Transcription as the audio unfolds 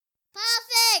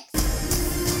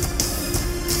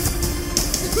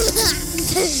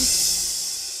You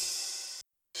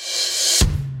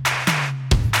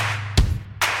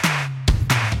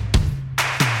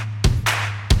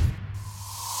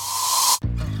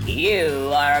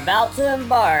are about to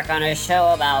embark on a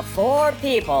show about 4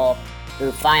 people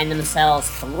who find themselves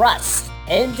thrust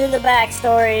into the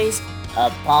backstories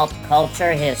of pulp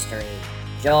culture history.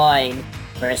 Join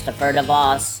Christopher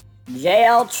DeVos,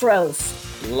 J.L.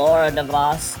 Trost, Laura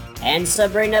DeVos, and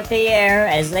Sabrina Pierre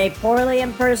as they poorly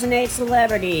impersonate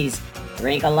celebrities,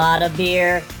 drink a lot of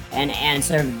beer, and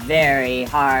answer very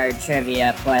hard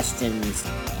trivia questions.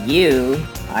 You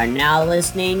are now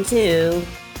listening to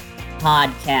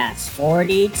Podcast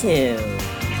 42.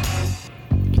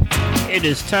 It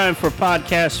is time for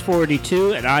Podcast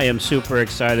 42, and I am super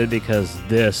excited because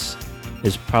this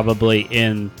is probably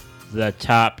in the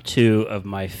top 2 of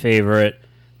my favorite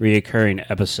reoccurring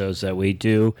episodes that we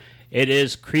do. It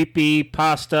is Creepy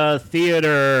Pasta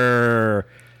Theater.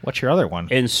 What's your other one?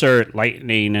 Insert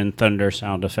lightning and thunder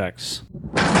sound effects.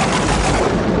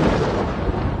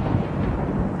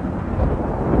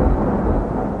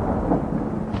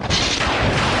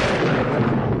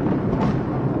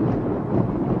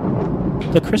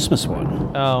 The Christmas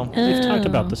one. Oh. We've talked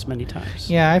about this many times.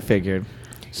 Yeah, I figured.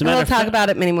 We'll talk about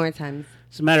it many more times.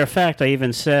 As a matter of fact, I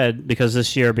even said, because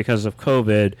this year, because of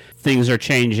COVID, things are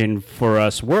changing for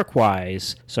us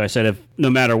work-wise. So I said, if no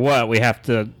matter what, we have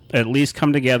to at least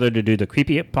come together to do the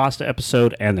Creepy Pasta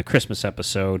episode and the Christmas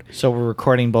episode. So we're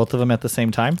recording both of them at the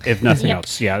same time? If nothing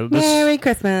else, yeah. Merry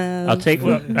Christmas. I'll take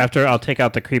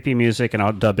out the creepy music and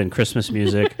I'll dub in Christmas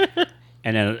music.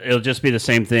 And then it'll just be the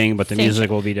same thing, but the music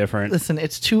will be different. Listen,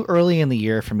 it's too early in the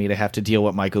year for me to have to deal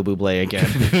with Michael Bublé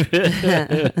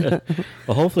again.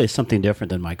 Well, hopefully it's something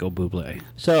different than Michael Bublé.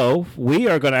 So we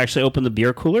are going to actually open the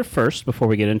beer cooler first before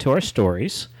we get into our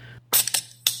stories.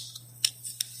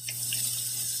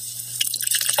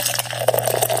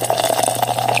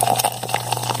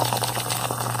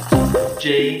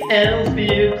 JL's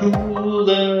beer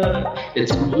cooler,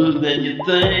 it's cooler than you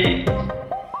think.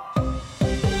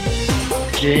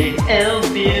 JL's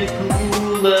beer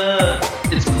cooler,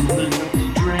 it's cool enough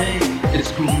to drink. It's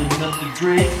cool enough to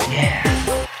drink,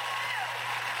 yeah.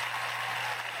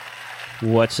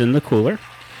 What's in the cooler?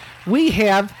 We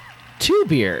have 2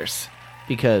 beers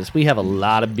because we have a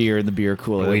lot of beer in the beer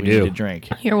cooler that we need to drink.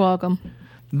 You're welcome.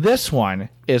 This one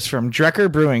is from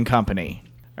Drecker Brewing Company.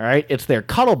 All right, it's their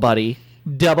Cuddle Buddy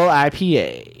Double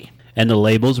IPA. And the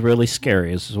label's really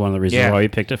scary. This is one of the reasons why we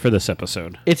picked it for this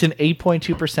episode. It's an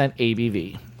 8.2%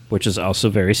 ABV. Which is also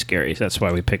very scary. That's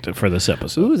why we picked it for this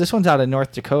episode. Ooh, this one's out of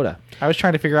North Dakota. I was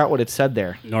trying to figure out what it said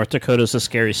there. North Dakota's a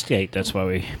scary state. That's why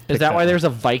we picked Is that why there's a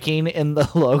Viking in the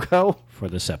logo? for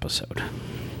this episode.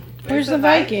 Where's the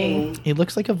Viking? It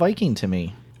looks like a Viking to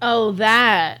me. Oh,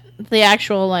 that. The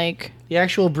actual, like... The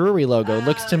actual brewery logo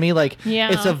looks to me like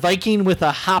it's a Viking with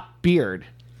a hop beard.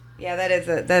 Yeah, that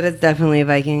is definitely a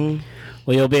Viking.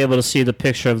 Well, you'll be able to see the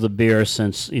picture of the beer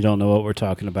since you don't know what we're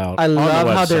talking about. I love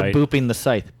how they're booping the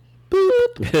scythe.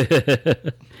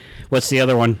 Boop. What's the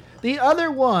other one? The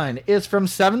other one is from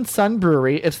Seventh Son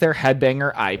Brewery. It's their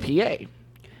Headbanger IPA.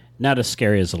 Not as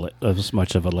scary as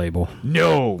much of a label.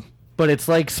 No. But it's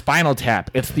like Spinal Tap.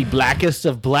 It's the blackest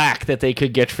of black that they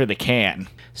could get for the can.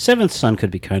 Seventh Son could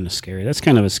be kind of scary. That's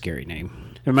kind of a scary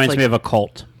name. It reminds me of a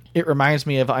cult. It reminds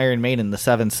me of Iron Maiden, the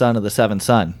seventh son of the seventh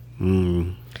son.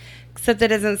 Mm. Except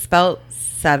it isn't spelled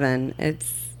 7.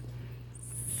 It's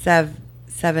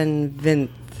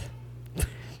seventh.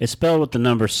 It's spelled with the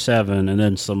number 7 and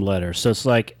then some letters. So it's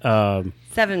like...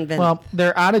 Seventh. Well,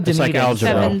 they're out of Dunedin. It's like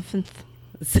algebra.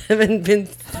 Seventh.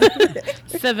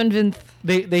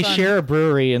 They share a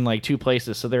brewery in like 2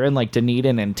 places. So they're in like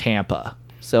Dunedin and Tampa.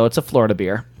 So it's a Florida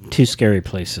beer. 2 scary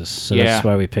places. So that's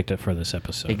why we picked it for this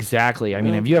episode. Exactly. I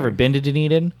mean, have you ever been to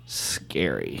Dunedin?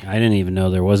 Scary. I didn't even know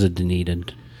there was a Dunedin.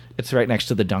 It's right next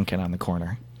to the Dunkin' on the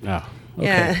corner. Oh, okay.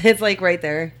 Yeah, it's like right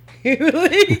there.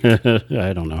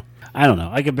 I don't know.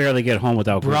 I could barely get home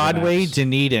without Google Broadway, Maps.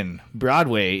 Dunedin.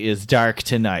 Broadway is dark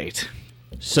tonight.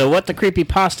 So what the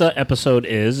Creepypasta episode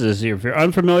is if you're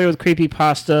unfamiliar with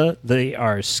Creepypasta, they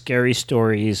are scary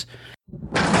stories.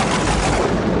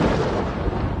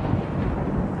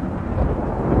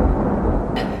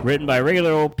 Written by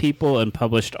regular old people and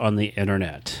published on the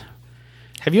internet.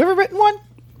 Have you ever written one?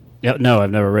 No, I've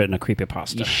never written a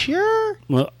creepypasta. You sure?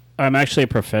 Well, I'm actually a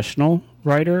professional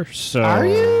writer, so... Are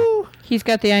you? He's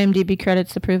got the IMDb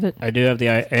credits to prove it. I do have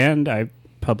and I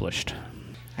published.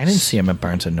 I didn't see him at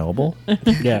Barnes & Noble.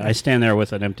 Yeah, I stand there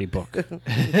with an empty book.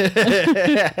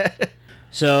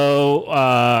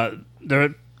 So,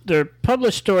 they're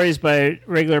published stories by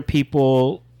regular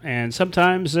people, and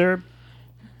sometimes they're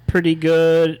pretty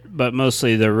good, but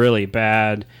mostly they're really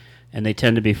bad, and they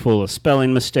tend to be full of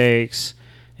spelling mistakes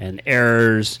and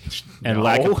errors and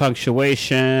lack of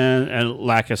punctuation and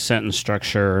lack of sentence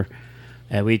structure.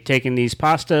 And we've taken these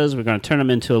pastas, we're going to turn them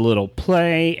into a little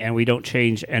play, and we don't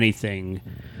change anything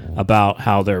about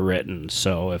how they're written.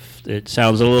 So if it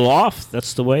sounds a little off,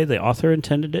 that's the way the author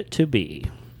intended it to be.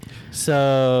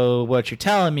 So what you're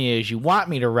telling me is you want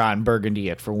me to Ron Burgundy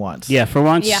it for once. Yeah, for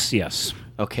once, Yeah. yes.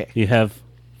 Okay. You have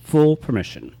full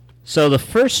permission. So the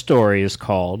first story is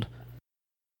called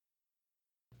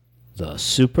The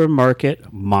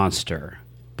Supermarket Monster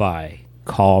by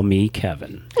Call Me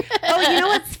Kevin. Oh, you know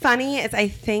what's funny is I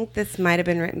think this might have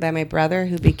been written by my brother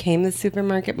who became the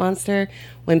supermarket monster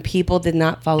when people did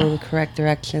not follow the correct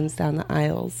directions down the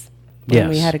aisles. When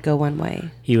we Yes. had to go one way.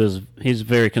 He's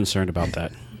very concerned about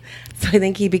that. So I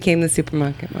think he became the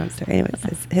supermarket monster. Anyways,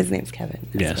 his name's Kevin.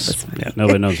 That's what Yes. was funny. Yeah,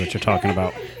 nobody knows what you're talking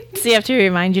about. So you have to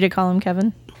remind you to call him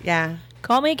Kevin. Yeah.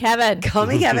 Call me Kevin. Call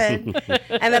me Kevin.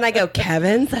 And then I go,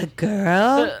 Kevin's a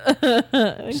girl?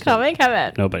 Call me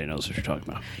Kevin. Nobody knows what you're talking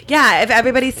about. Yeah, if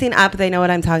everybody's seen Up, they know what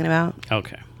I'm talking about.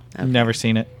 Okay. I've never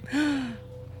seen it.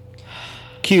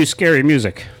 Cue scary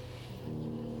music.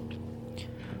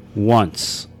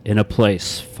 Once, in a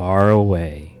place far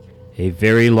away, a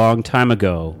very long time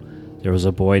ago, there was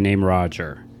a boy named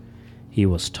Roger. He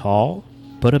was tall,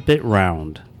 but a bit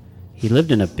round. He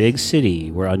lived in a big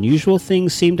city where unusual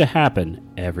things seemed to happen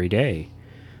every day.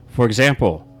 For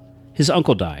example, his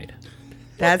uncle died.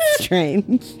 That's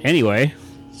strange. Anyway,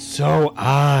 So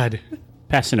odd.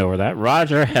 passing over that,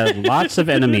 Roger had lots of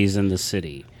enemies in the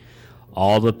city.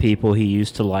 All the people he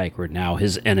used to like were now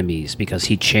his enemies because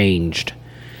he changed.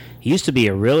 He used to be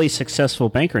a really successful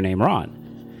banker named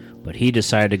Ron, but he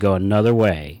decided to go another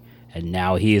way, and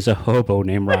now he is a hobo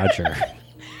named Roger.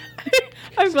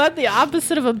 I'm glad the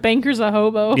opposite of a banker's a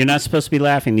hobo. You're not supposed to be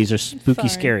laughing. These are spooky, Sorry.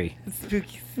 scary.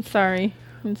 Spooky. Sorry.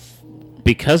 It's,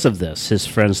 Because of this, his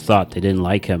friends thought they didn't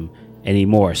like him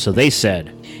anymore, so they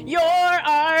said, you're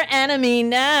our enemy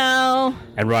now.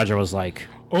 and Roger was like,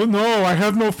 Oh no, I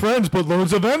have no friends but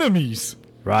loads of enemies.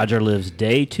 Roger lives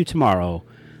day to tomorrow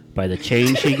by the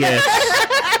change he gets.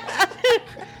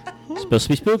 It's supposed to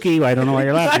be spooky. I don't know why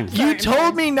you're laughing. You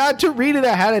told me not to read it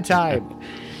ahead of time.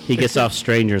 He gets off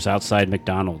strangers outside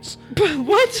McDonald's.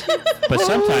 What? But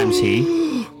sometimes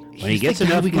when he gets The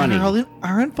guy enough we got money,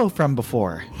 our info from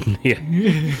before. yeah.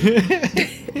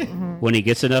 When he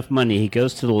gets enough money, he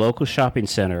goes to the local shopping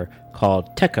center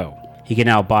called Teco. He can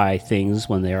now buy things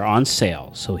when they are on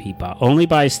sale, so he only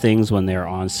buys things when they are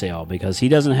on sale because he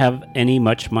doesn't have any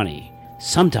much money.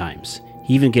 Sometimes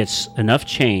he even gets enough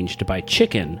change to buy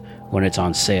chicken when it's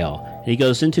on sale. And he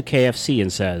goes into KFC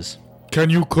and says, Can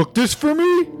you cook this for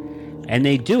me? and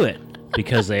they do it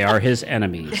because they are his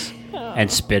enemies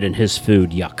and spit in his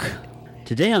food. Yuck.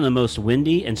 Today, on the most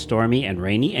windy and stormy and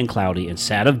rainy and cloudy and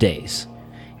sad of days,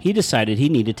 he decided he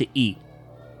needed to eat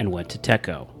and went to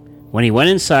Teco. When he went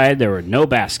inside, there were no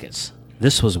baskets.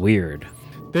 This was weird.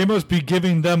 They must be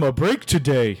giving them a break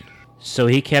today. So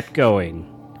he kept going.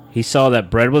 He saw that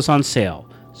bread was on sale,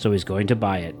 so he's going to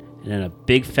buy it. And then a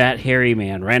big fat hairy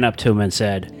man ran up to him and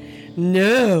said,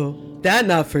 No, that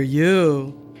not for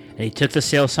you. and he took the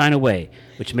sale sign away,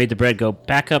 which made the bread go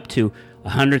back up to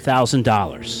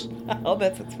 $100,000. Oh,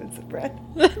 that's expensive bread.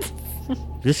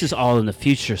 This is all in the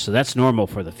future, so that's normal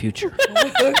for the future.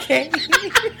 Okay.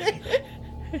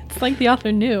 It's like the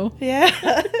author knew.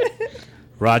 Yeah.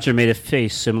 Roger made a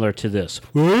face similar to this,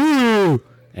 Ooh,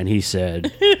 and he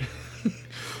said,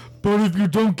 but if you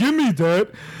don't give me that,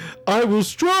 I will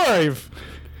strive.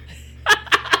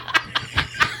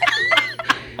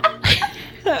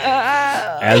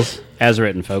 as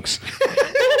written, folks.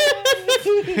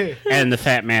 And the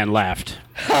fat man laughed.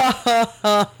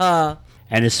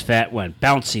 And his fat went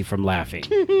bouncy from laughing.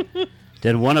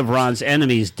 Then one of Ron's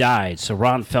enemies died, so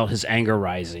Ron felt his anger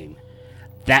rising.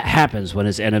 That happens when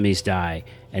his enemies die,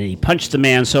 and he punched the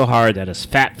man so hard that his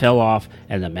fat fell off,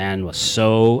 and the man was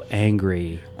so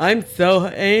angry. I'm so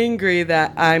angry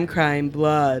that I'm crying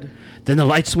blood. Then the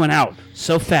lights went out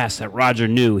so fast that Roger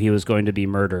knew he was going to be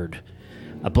murdered.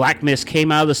 A black mist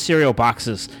came out of the cereal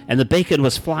boxes, and the bacon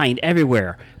was flying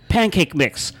everywhere. Pancake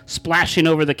mix splashing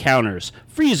over the counters.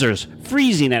 Freezers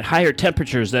freezing at higher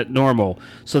temperatures than normal,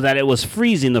 so that it was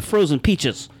freezing the frozen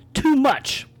peaches. Too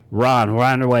much. Ron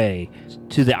ran away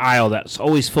to the aisle that's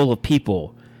always full of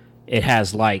people. It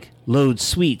has like loads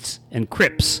sweets and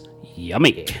crisps.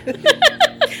 Yummy.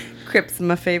 Crip's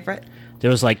my favorite.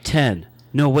 There was like 10.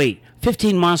 No, wait.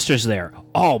 15 monsters there,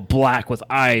 all black with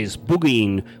eyes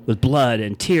boogieing with blood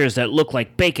and tears that looked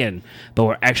like bacon, but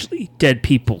were actually dead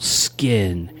people's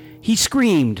skin. He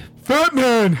screamed, Fat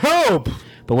man, help!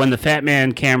 But when the fat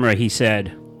man camera, he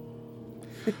said...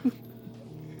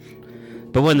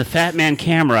 But when the fat man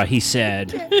camera, he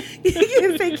said... You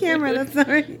can't say camera, that's not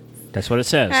right. That's what it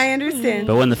says. I understand.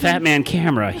 But when the fat man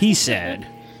camera, he said...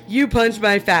 You punched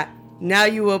my fat. Now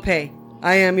you will pay.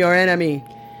 I am your enemy.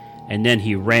 And then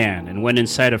he ran and went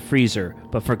inside a freezer,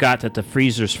 but forgot that the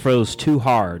freezers froze too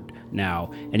hard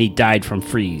now, and he died from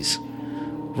freeze.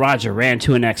 Roger ran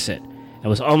to an exit and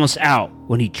was almost out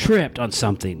when he tripped on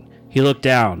something. He looked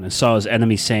down and saw his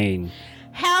enemy saying,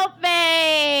 Help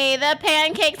me! The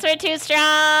pancakes are too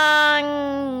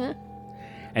strong!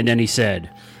 and then he said,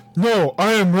 No,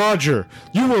 I am Roger.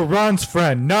 You were Ron's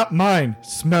friend, not mine,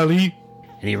 Smelly.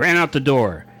 and he ran out the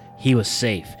door. He was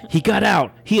safe. He got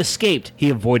out. He escaped. He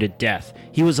avoided death.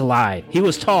 He was alive. He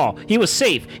was tall. He was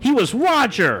safe. He was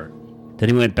Roger! Then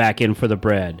he went back in for the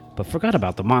bread, but forgot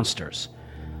about the monsters.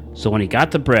 So when he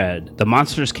got the bread, the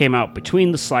monsters came out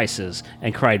between the slices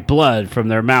and cried blood from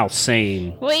their mouths,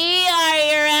 saying, We are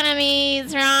your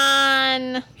enemies,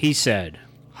 Ron! he said,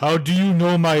 How do you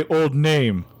know my old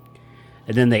name?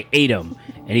 and then they ate him,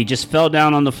 and he just fell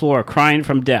down on the floor crying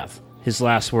from death. His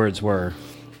last words were,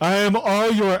 I am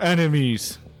all your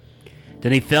enemies.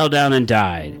 then he fell down and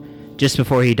died. Just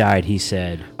before he died, he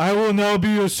said, I will now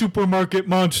be a supermarket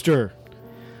monster.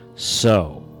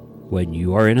 So, when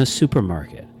you are in a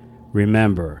supermarket,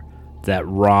 remember that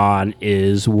Ron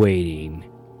is waiting.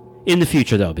 In the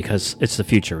future, though, because it's the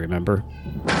future, remember?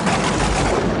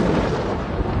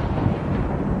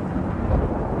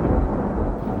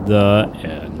 The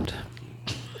end.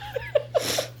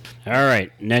 All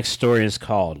right, next story is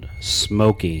called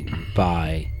Smoking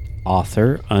by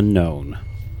Author Unknown.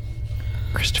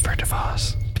 Christopher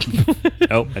DeVos.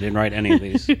 Oh, I didn't write any of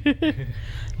these.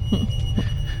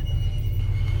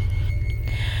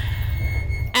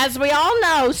 As we all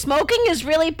know, smoking is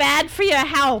really bad for your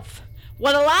health.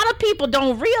 What a lot of people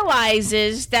don't realize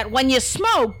is that when you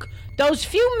smoke, those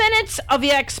few minutes of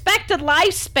your expected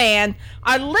lifespan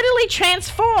are literally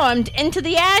transformed into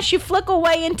the ash you flick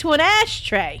away into an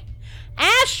ashtray.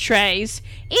 Ashtrays,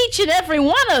 each and every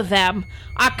one of them,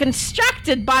 are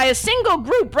constructed by a single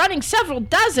group running several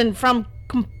dozen from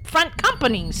front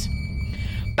companies.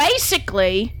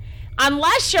 Basically,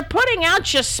 unless you're putting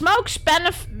out your smokes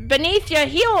beneath your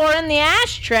heel or in the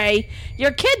ashtray,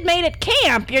 your kid made at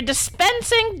camp, you're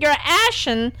dispensing your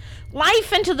ashen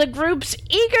life into the group's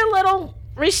eager little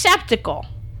receptacle.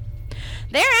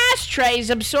 Their ashtrays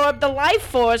absorb the life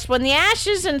force when the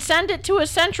ashes and send it to a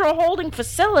central holding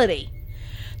facility.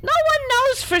 No one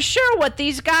knows for sure what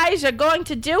these guys are going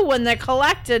to do when they're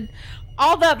collected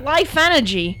all that life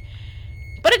energy,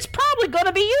 but it's probably going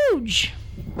to be huge.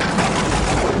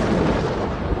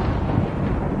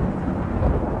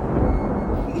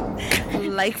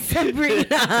 Like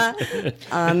Sabrina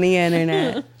on the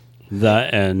internet. The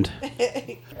end.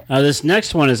 This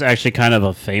next one is actually kind of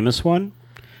a famous one.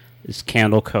 It's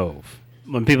Candle Cove.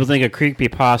 When people think of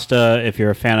creepypasta, if you're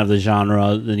a fan of the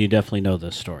genre, then you definitely know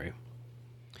this story.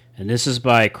 And this is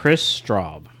by Chris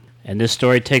Straub. And this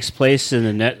story takes place in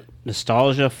the Net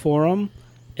Nostalgia Forum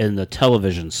in the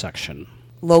television section.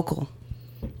 Local.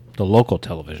 The local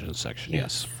television section,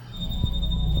 yes.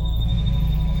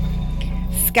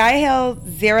 Skyhill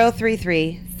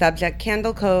 033, subject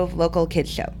Candle Cove local kids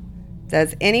show.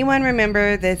 Does anyone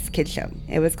remember this kids show?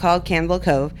 It was called Candle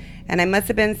Cove, and I must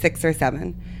have been 6 or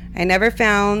 7. I never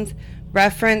found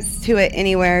reference to it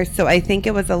anywhere, so I think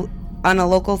it was on a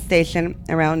local station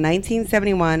around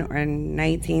 1971 or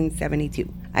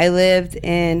 1972. I lived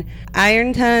in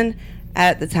Ironton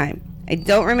at the time. I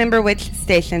don't remember which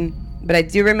station, but I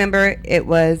do remember it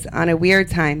was on a weird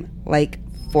time, like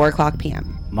 4 o'clock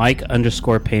p.m.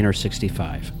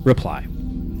 Mike_Painter65. Reply.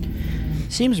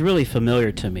 Seems really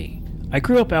familiar to me. I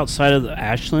grew up outside of the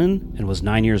Ashland and was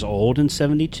 9 years old in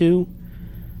 72.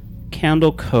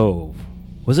 Candle Cove.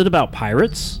 Was it about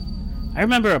pirates? I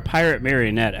remember a pirate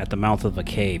marionette at the mouth of a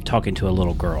cave talking to a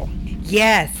little girl.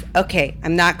 Yes. Okay,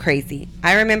 I'm not crazy.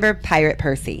 I remember Pirate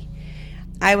Percy.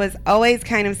 I was always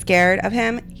kind of scared of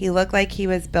him. He looked like he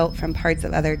was built from parts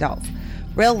of other dolls.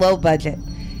 Real low budget.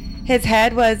 His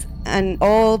head was an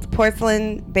old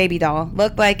porcelain baby doll.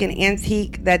 Looked like an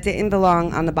antique that didn't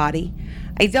belong on the body.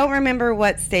 I don't remember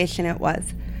what station it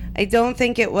was. I don't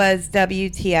think it was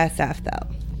WTSF though.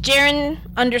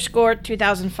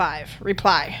 Jaren_2005.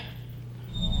 Reply.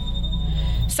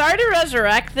 Sorry to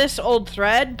resurrect this old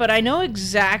thread, but I know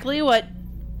exactly what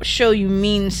show you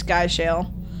mean,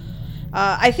 Skyshale.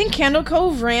 I think Candle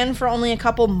Cove ran for only a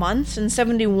couple months in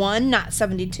 71, not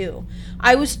 72.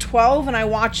 I was 12 and I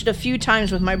watched it a few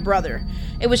times with my brother.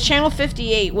 It was Channel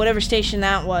 58, whatever station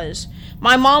that was.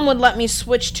 My mom would let me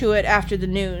switch to it after the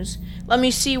news. Let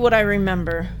me see what I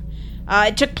remember.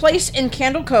 It took place in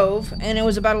Candle Cove, and it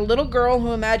was about a little girl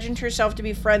who imagined herself to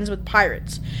be friends with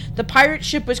pirates. The pirate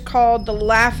ship was called the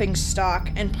Laughing Stock,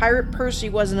 and Pirate Percy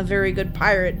wasn't a very good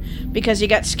pirate because he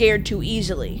got scared too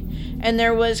easily. And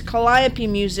there was calliope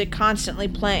music constantly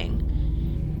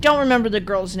playing. Don't remember the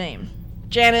girl's name.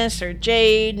 Janice or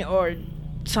Jade or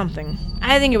something.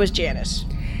 I think it was Janice.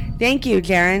 Thank you,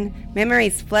 Jaren.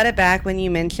 Memories flooded back when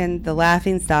you mentioned the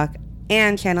Laughing Stock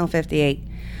and Channel 58.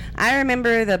 I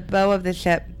remember the bow of the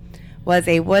ship was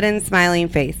a wooden smiling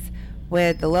face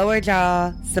with the lower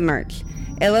jaw submerged.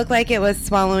 It looked like it was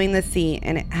swallowing the sea,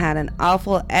 and it had an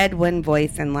awful Ed Wood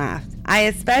voice and laughed. I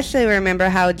especially remember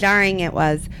how jarring it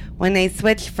was when they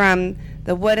switched from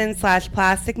the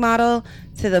wooden/plastic model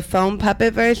to the foam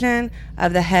puppet version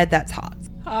of the head that talks.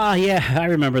 Ah, yeah, I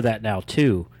remember that now,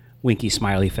 too. Winky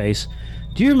smiley face.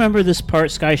 Do you remember this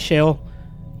part, Sky Shale?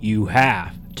 You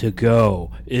have to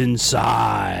go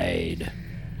inside.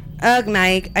 Ugh,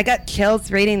 Mike, I got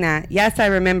chills reading that. Yes, I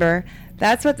remember.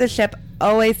 That's what the ship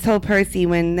always told Percy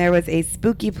when there was a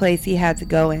spooky place he had to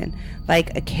go in,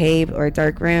 like a cave or a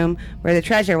dark room where the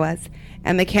treasure was.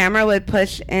 And the camera would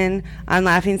push in on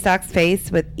Laughingstock's face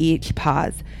with each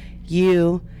pause.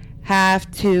 You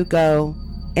have to go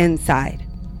inside.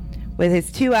 With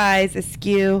his two eyes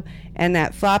askew and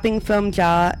that flopping foam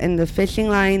jaw and the fishing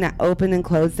line that opened and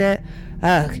closed it.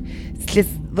 Ugh, it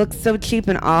just looks so cheap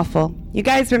and awful. You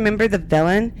guys remember the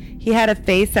villain? He had a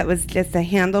face that was just a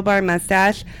handlebar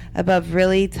mustache above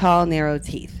really tall, narrow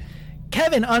teeth.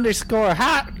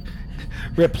 Kevin_hot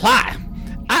reply.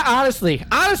 I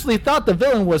honestly thought the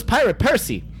villain was Pirate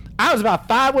Percy. I was about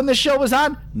 5 when the show was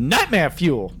on. Nightmare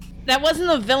fuel. That wasn't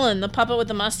the villain, the puppet with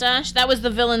the mustache. That was the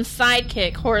villain's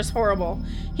sidekick, Horace Horrible.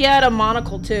 He had a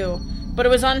monocle too, but it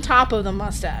was on top of the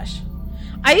mustache.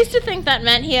 I used to think that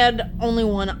meant he had only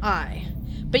one eye.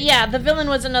 But yeah, the villain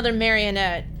was another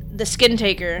marionette, the Skin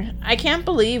Taker. I can't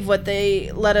believe what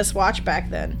they let us watch back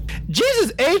then.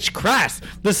 Jesus H. Christ,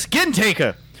 the Skin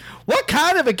Taker. What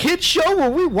kind of a kid's show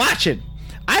were we watching?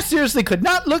 I seriously could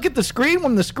not look at the screen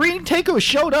when the Screen Taker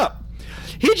showed up.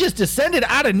 He just descended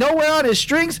out of nowhere on his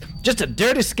strings, just a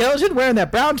dirty skeleton wearing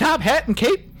that brown top hat and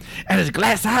cape, and his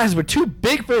glass eyes were too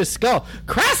big for his skull.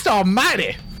 Christ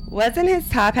almighty! Wasn't his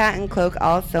top hat and cloak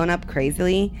all sewn up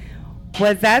crazily?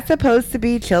 Was that supposed to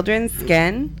be children's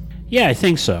skin? Yeah, I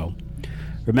think so.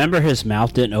 Remember his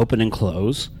mouth didn't open and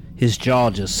close? His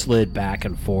jaw just slid back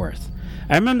and forth.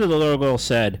 I remember the little girl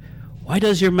said, "Why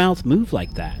does your mouth move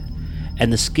like that?"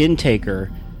 And the Skin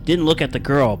Taker didn't look at the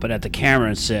girl, but at the camera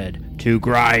and said, "To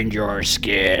grind your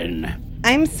skin."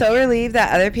 I'm so relieved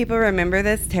that other people remember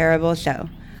this terrible show.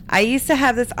 I used to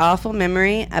have this awful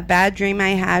memory, a bad dream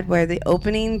I had where the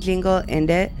opening jingle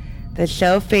ended, the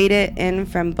show faded in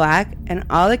from black, and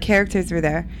all the characters were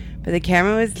there, but the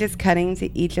camera was just cutting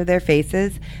to each of their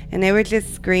faces, and they were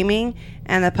just screaming,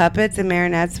 and the puppets and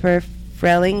marionettes were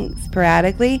frailing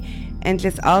sporadically, and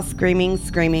just all screaming.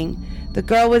 The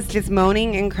girl was just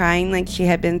moaning and crying like she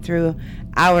had been through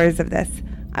hours of this.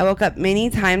 I woke up many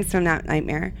times from that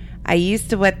nightmare. I used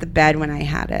to wet the bed when I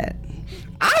had it.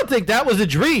 I don't think that was a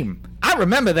dream. I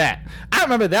remember that. I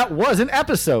remember that was an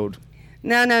episode.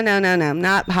 No,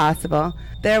 not possible.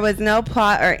 There was no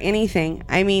plot or anything.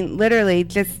 I mean, literally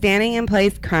just standing in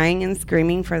place crying and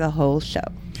screaming for the whole show.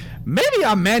 Maybe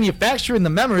I'm manufacturing the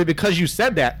memory because you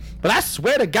said that, but I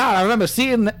swear to God I remember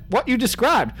seeing what you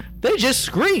described. They just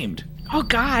screamed. Oh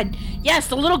God, yes,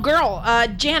 the little girl,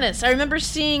 Janice. I remember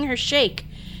seeing her shake.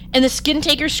 And the Skin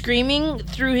Taker screaming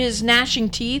through his gnashing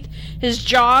teeth, his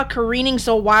jaw careening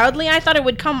so wildly I thought it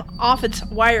would come off its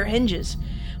wire hinges.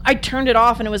 I turned it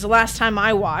off and it was the last time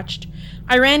I watched.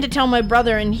 I ran to tell my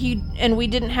brother and we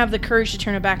didn't have the courage to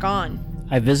turn it back on.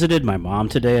 I visited my mom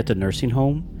today at the nursing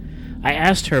home. I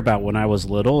asked her about when I was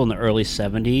little in the early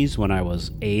 70s when I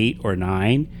was 8 or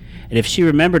 9 and if she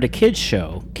remembered a kids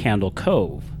show, Candle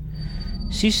Cove.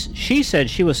 She said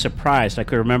she was surprised I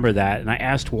could remember that, and I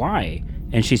asked why.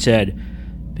 And she said,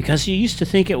 "Because you used to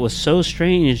think it was so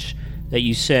strange that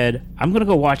you said, 'I'm going to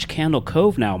go watch Candle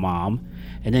Cove now, Mom.'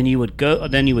 And then you would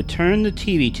turn the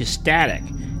TV to static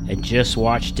and just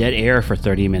watch dead air for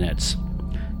 30 minutes.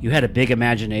 You had a big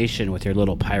imagination with your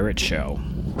little pirate show."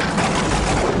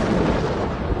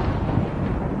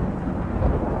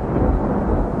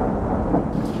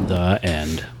 The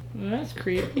end. That's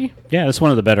creepy. Yeah, that's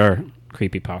one of the better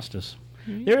creepypastas.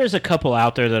 There is a couple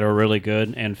out there that are really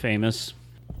good and famous.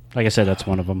 Like I said, that's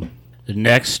one of them. The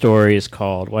next story is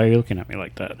called... Why are you looking at me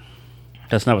like that?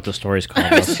 That's not what the story's called.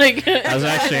 I was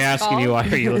actually asking you, why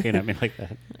are you looking at me like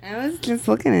that? I was just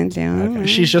looking at you. Okay.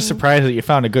 She's just surprised that you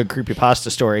found a good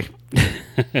creepypasta story.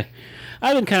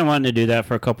 I've been kind of wanting to do that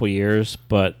for a couple years,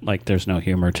 but like there's no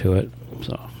humor to it.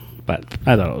 So, but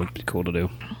I thought it would be cool to do.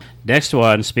 Next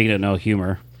one, speaking of no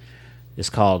humor, is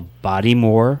called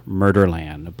Bodymore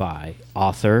Murderland by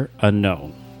author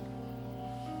unknown.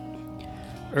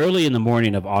 Early in the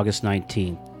morning of August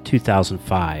 19,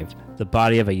 2005, the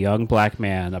body of a young black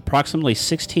man, approximately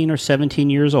 16 or 17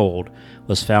 years old,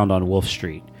 was found on Wolf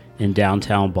Street in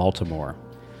downtown Baltimore.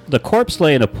 The corpse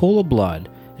lay in a pool of blood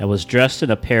and was dressed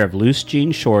in a pair of loose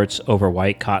jean shorts over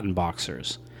white cotton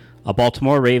boxers, a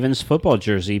Baltimore Ravens football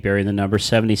jersey bearing the number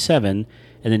 77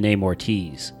 and the name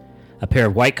Ortiz, a pair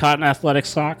of white cotton athletic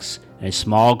socks, and a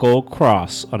small gold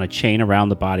cross on a chain around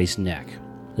the body's neck.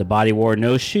 The body wore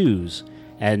no shoes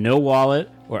and had no wallet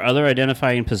or other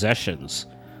identifying possessions.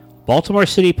 Baltimore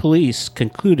City Police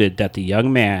concluded that the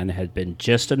young man had been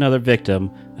just another victim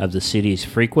of the city's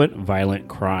frequent violent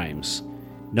crimes.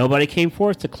 Nobody came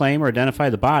forth to claim or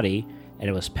identify the body, and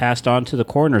it was passed on to the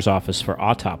coroner's office for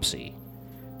autopsy.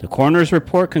 The coroner's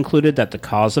report concluded that the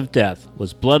cause of death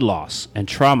was blood loss and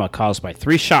trauma caused by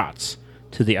 3 shots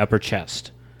to the upper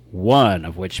chest, one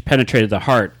of which penetrated the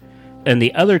heart, and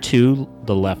the other 2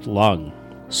 the left lung.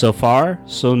 So far,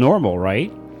 so normal,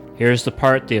 right? Here's the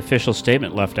part the official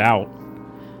statement left out.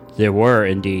 There were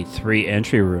indeed 3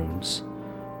 entry wounds,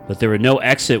 but there were no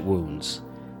exit wounds,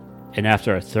 and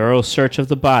after a thorough search of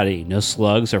the body, no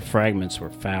slugs or fragments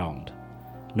were found,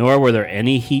 nor were there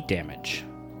any heat damage.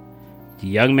 The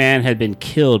young man had been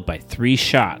killed by 3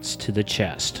 shots to the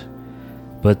chest,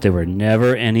 but there were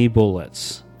never any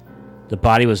bullets. The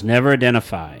body was never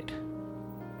identified.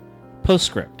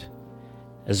 Postscript.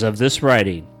 As of this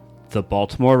writing, the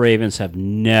Baltimore Ravens have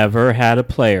never had a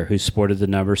player who sported the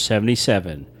number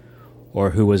 77 or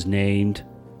who was named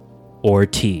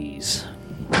Ortiz.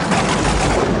 I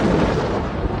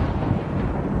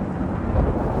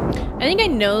think I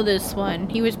know this one.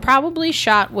 He was probably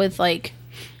shot with, like,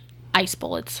 ice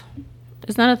bullets.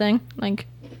 Isn't that a thing? Like,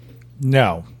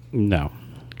 No. No.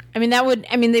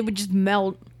 they would just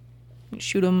melt.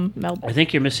 Shoot them, melt. I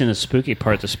think you're missing the spooky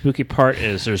part. The spooky part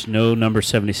is there's no number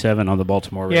 77 on the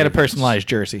Baltimore Ravens. He had a personalized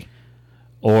jersey.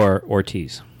 Or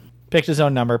Ortiz. Picked his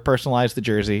own number, personalized the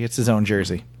jersey. It's his own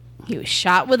jersey. He was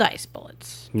shot with ice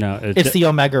bullets. No, It's the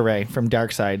Omega Ray from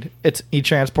Darkseid. He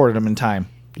transported him in time.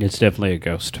 It's definitely a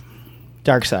ghost.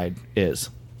 Darkseid is.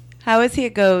 How is he a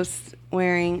ghost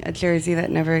wearing a jersey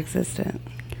that never existed?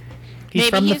 He's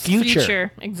from the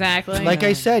future. Exactly. Like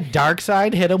I said,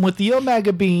 Darkseid hit him with the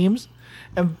Omega beams,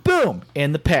 and boom,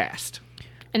 in the past.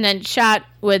 And then shot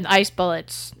with ice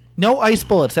bullets. No ice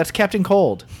bullets. That's Captain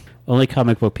Cold. Only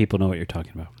comic book people know what you're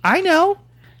talking about. I know.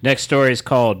 Next story is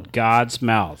called God's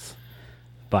Mouth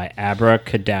by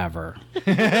Abracadaver.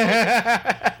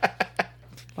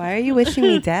 Why are you wishing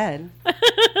me dead?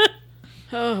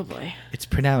 Oh, boy. It's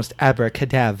pronounced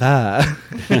abracadabra.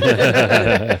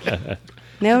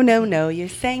 No. You're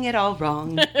saying it all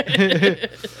wrong.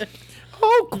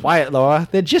 Oh, quiet, Laura.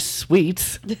 They're just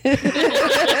sweets.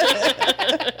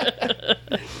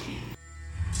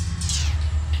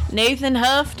 Nathan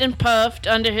huffed and puffed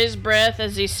under his breath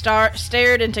as he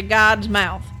stared into God's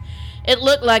mouth. It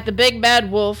looked like the big bad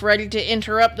wolf ready to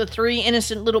interrupt the 3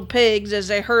 innocent little pigs as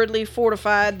they hurriedly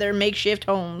fortified their makeshift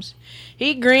homes.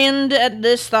 He grinned at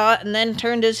this thought and then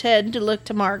turned his head to look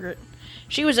to Margaret.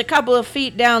 She was a couple of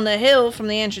feet down the hill from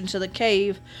the entrance of the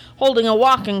cave, holding a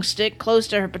walking stick close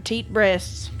to her petite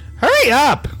breasts. Hurry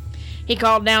up! He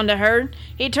called down to her.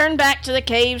 He turned back to the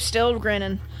cave, still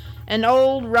grinning. An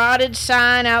old rotted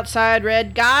sign outside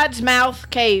read, "God's Mouth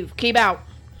Cave. Keep out."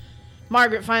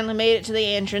 Margaret finally made it to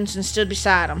the entrance and stood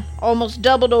beside him, almost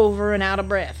doubled over and out of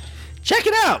breath. Check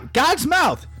it out! God's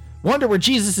mouth! Wonder where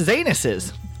Jesus' anus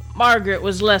is. Margaret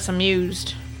was less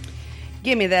amused.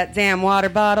 Give me that damn water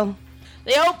bottle.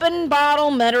 The open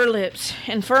bottle met her lips,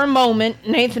 and for a moment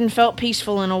Nathan felt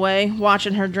peaceful in a way,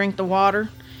 watching her drink the water.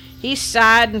 He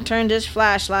sighed and turned his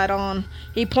flashlight on.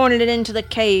 He pointed it into the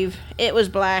cave. It was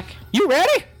black. You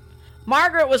ready?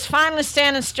 Margaret was finally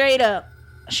standing straight up.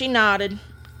 She nodded.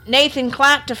 Nathan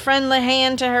clapped a friendly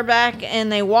hand to her back,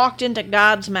 and they walked into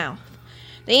God's mouth.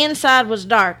 The inside was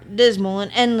dark, dismal,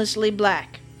 and endlessly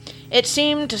black. It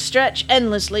seemed to stretch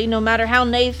endlessly, no matter how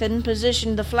Nathan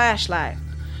positioned the flashlight.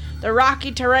 The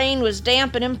rocky terrain was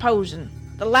damp and imposing.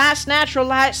 The last natural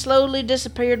light slowly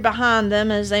disappeared behind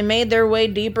them as they made their way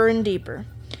deeper and deeper.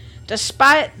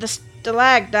 Despite the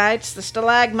stalagmites, the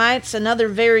stalagmites, and other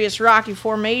various rocky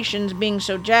formations being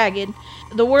so jagged,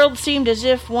 the world seemed as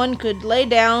if one could lay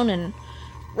down and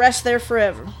rest there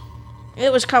forever.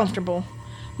 It was comfortable.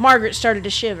 Margaret started to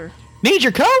shiver. Need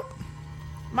your coat?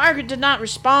 Margaret did not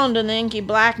respond to the inky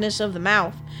blackness of the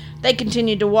mouth. They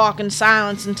continued to walk in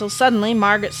silence until suddenly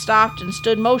Margaret stopped and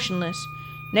stood motionless.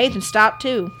 Nathan stopped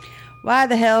too. Why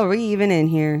the hell are we even in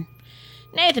here?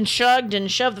 Nathan shrugged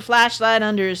and shoved the flashlight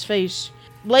under his face.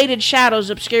 Bladed shadows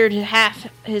obscured half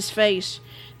his face.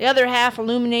 The other half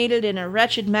illuminated in a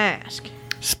wretched mask.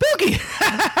 Spooky!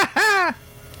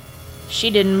 She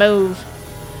didn't move.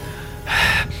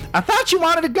 I thought you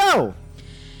wanted to go.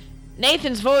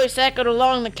 Nathan's voice echoed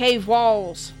along the cave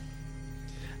walls.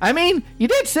 I mean, you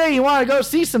did say you wanted to go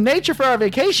see some nature for our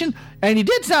vacation, and you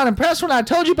did sound impressed when I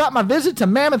told you about my visit to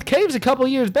Mammoth Caves a couple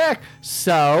years back.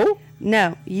 So?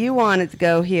 No, you wanted to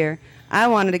go here. I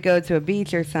wanted to go to a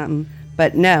beach or something.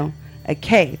 But no, a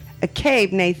cave. A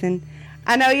cave, Nathan.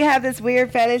 I know you have this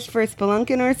weird fetish for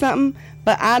spelunking or something,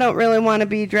 but I don't really want to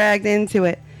be dragged into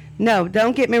it. No,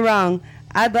 don't get me wrong.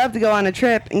 I'd love to go on a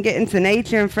trip and get into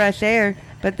nature and fresh air,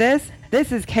 but this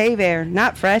is cave air,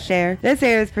 not fresh air. This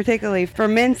air is particularly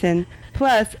fermenting.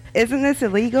 Plus, isn't this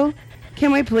illegal?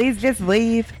 Can we please just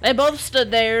leave? They both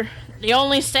stood there. The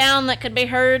only sound that could be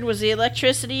heard was the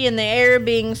electricity in the air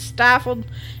being stifled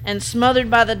and smothered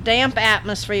by the damp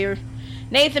atmosphere.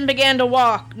 Nathan began to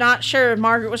walk, not sure if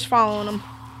Margaret was following him.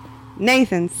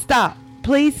 Nathan, stop.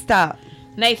 Please stop.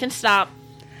 Nathan stopped.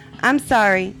 I'm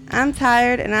sorry. I'm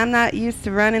tired and I'm not used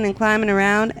to running and climbing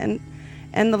around and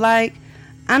the like.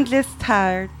 I'm just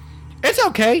tired. It's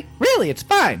okay. Really, it's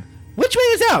fine. Which way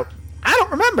is out? I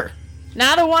don't remember.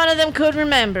 Neither one of them could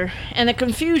remember. In the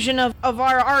confusion of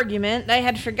our argument, they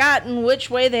had forgotten which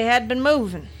way they had been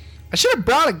moving. I should have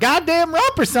brought a goddamn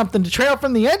rope or something to trail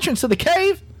from the entrance of the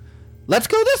cave. Let's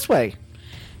go this way.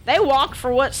 They walked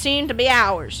for what seemed to be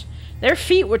hours. Their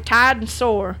feet were tired and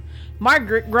sore.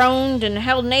 Margaret groaned and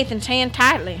held Nathan's hand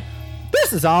tightly.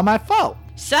 This is all my fault.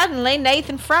 Suddenly,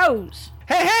 Nathan froze.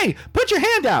 Hey, put your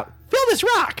hand out. Feel this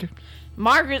rock.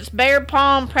 Margaret's bare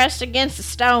palm pressed against the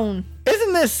stone.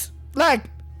 Isn't this,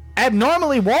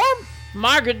 abnormally warm?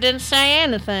 Margaret didn't say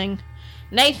anything.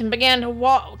 Nathan began to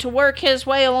work his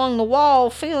way along the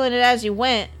wall, feeling it as he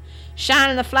went,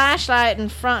 shining the flashlight in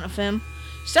front of him.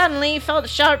 Suddenly, he felt the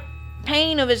sharp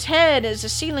pain of his head as the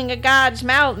ceiling of God's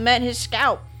mouth met his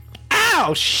scalp.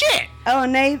 Ow, shit! Oh,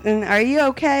 Nathan, are you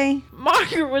okay?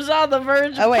 Margaret was on the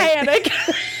verge of panic.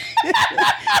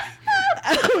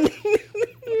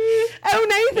 Oh,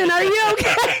 Nathan, are you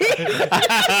okay?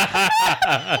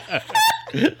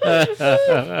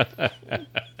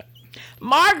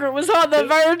 Margaret was on the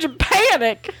verge of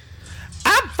panic.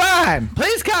 I'm fine.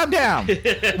 Please calm down. We'll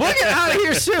get out of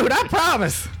here soon, I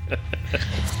promise.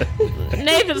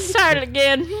 Nathan started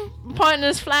again, pointing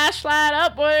his flashlight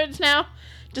upwards now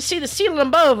to see the ceiling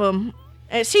above him.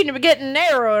 It seemed to be getting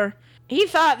narrower. He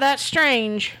thought that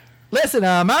strange. Listen,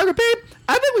 Margaret, babe,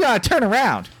 I think we gotta turn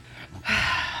around.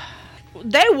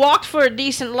 They walked for a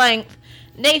decent length.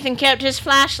 Nathan kept his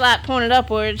flashlight pointed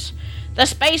upwards. The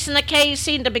space in the cave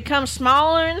seemed to become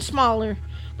smaller and smaller.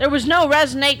 There was no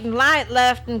resonating light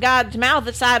left in God's mouth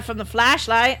aside from the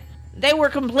flashlight. They were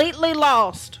completely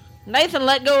lost. Nathan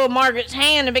let go of Margaret's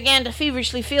hand and began to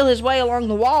feverishly feel his way along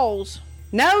the walls.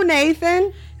 No,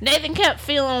 Nathan. Nathan kept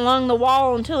feeling along the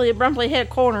wall until he abruptly hit a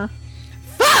corner.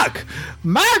 Fuck!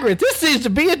 Margaret, this seems to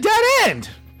be a dead end.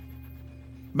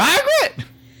 Margaret!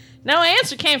 No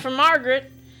answer came from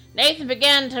Margaret. Nathan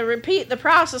began to repeat the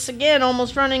process again,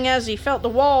 almost running as he felt the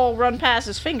wall run past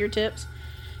his fingertips.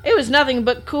 It was nothing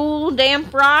but cool,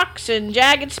 damp rocks and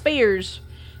jagged spears.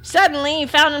 Suddenly, he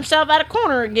found himself at a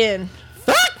corner again.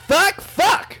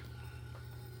 Fuck!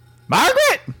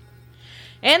 Margaret!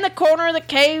 In the corner of the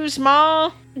cave's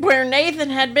maw, where Nathan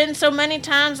had been so many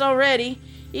times already,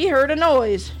 he heard a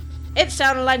noise. It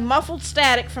sounded like muffled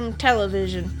static from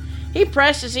television. He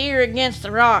pressed his ear against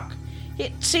the rock.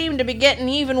 It seemed to be getting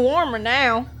even warmer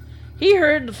now. He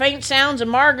heard the faint sounds of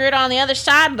Margaret on the other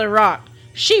side of the rock.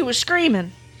 She was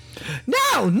screaming.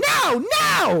 No!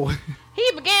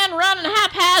 He began running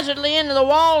haphazardly into the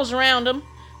walls around him.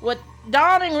 With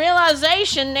dawning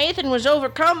realization, Nathan was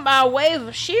overcome by a wave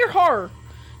of sheer horror.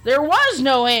 There was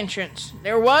no entrance.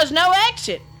 There was no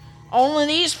exit. Only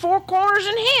these four corners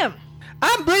and him.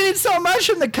 I'm bleeding so much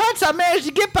from the cuts I managed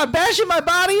to get by bashing my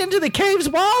body into the cave's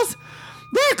walls.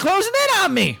 They're closing in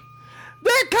on me.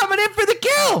 They're coming in for the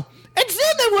kill. And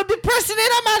soon they would be pressing in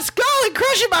on my skull and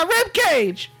crushing my rib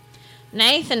cage.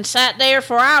 Nathan sat there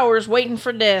for hours waiting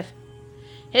for death.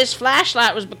 His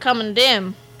flashlight was becoming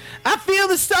dim. I feel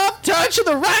the soft touch of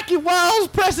the rocky walls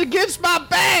press against my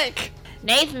back.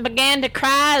 Nathan began to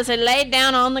cry as he laid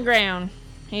down on the ground.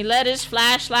 He let his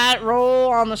flashlight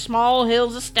roll on the small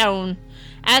hills of stone.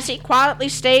 As he quietly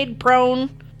stayed prone,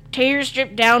 tears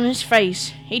dripped down his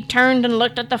face. He turned and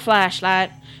looked at the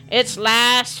flashlight. Its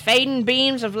last fading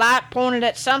beams of light pointed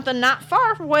at something not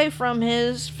far away from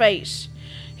his face.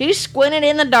 He squinted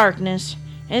in the darkness.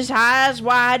 His eyes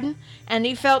widened, and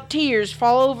he felt tears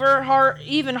fall over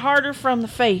even harder from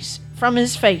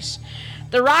his face.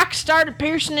 The rocks started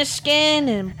piercing his skin,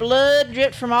 and blood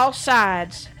dripped from all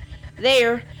sides.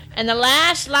 There, in the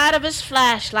last light of his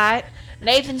flashlight,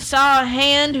 Nathan saw a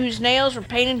hand whose nails were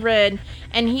painted red,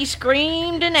 and he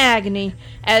screamed in agony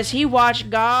as he watched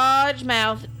God's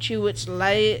mouth chew its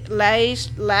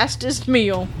lastest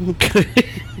meal.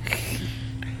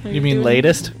 You mean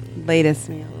latest? Latest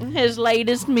meal. His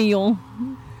latest meal.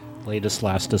 Latest,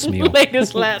 lastest meal.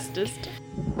 Latest, lastest.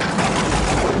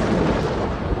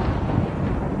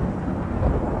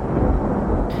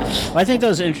 I think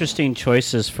those interesting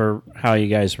choices for how you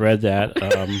guys read that.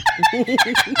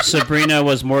 Sabrina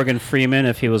was Morgan Freeman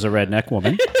if he was a redneck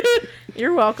woman.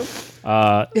 You're welcome.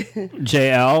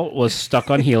 JL was stuck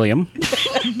on helium.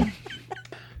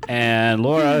 And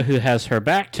Laura, who has her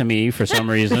back to me for some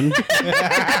reason,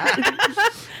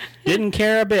 didn't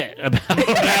care a bit about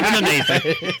what happened to Nathan.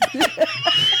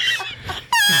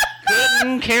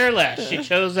 Couldn't care less. She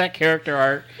chose that character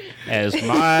art as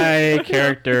my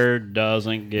character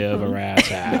doesn't give a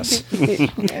rat's ass.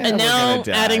 And now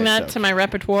adding that to my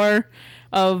repertoire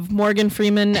of Morgan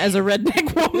Freeman as a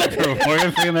redneck woman.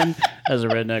 Morgan Freeman as a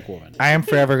redneck woman. I am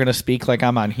forever going to speak like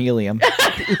I'm on helium.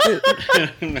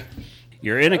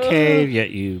 You're in a cave,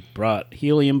 yet you brought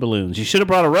helium balloons. You should have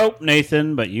brought a rope,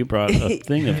 Nathan, but you brought a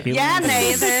thing of helium Yeah,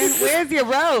 balloons. Nathan, where's your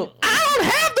rope? I don't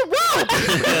have the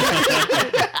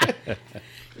rope!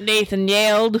 Nathan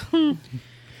yelled.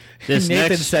 This Nathan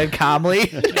next said calmly.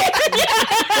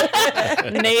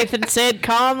 Nathan said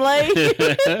calmly.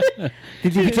 Did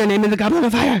you get your name in the Goblet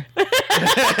of Fire?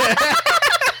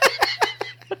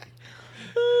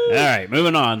 All right,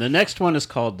 moving on. The next one is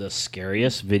called The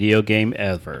Scariest Video Game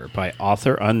Ever by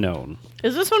Author Unknown.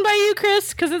 Is this one by you,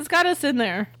 Chris? Because it's got us in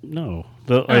there. No,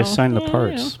 I signed the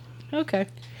parts. Okay.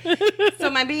 So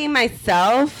am I being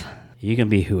myself? You can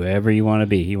be whoever you want to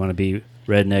be. You want to be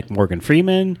redneck Morgan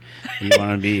Freeman. You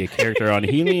want to be a character on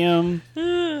helium.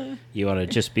 You want to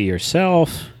just be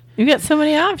yourself. You got so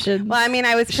many options. Well, I mean,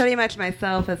 I was pretty much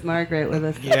myself as Margaret with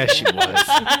us. Yeah, she was.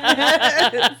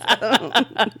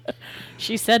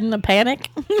 She said in a panic.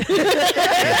 I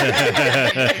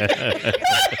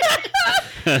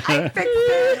fixed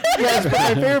it. Yes, but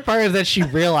my favorite part is that she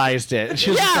realized it.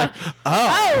 She was just like,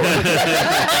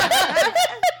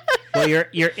 Well,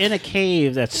 you're in a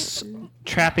cave that's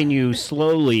trapping you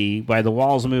slowly by the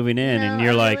walls moving in, No, and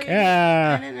you're like,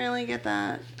 I didn't really get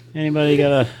that. Anybody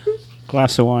got a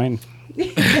glass of wine?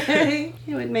 It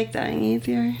would make dying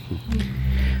easier.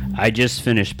 I just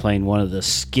finished playing one of the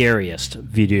scariest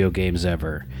video games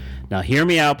ever. Now, hear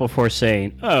me out before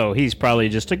saying, oh, he's probably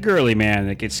just a girly man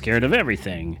that gets scared of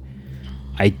everything.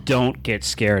 I don't get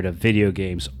scared of video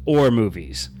games or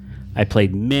movies. I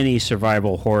played many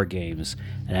survival horror games,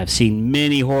 and I've seen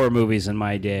many horror movies in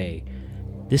my day.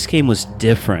 This game was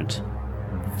different.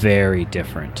 Very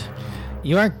different.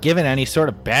 you aren't given any sort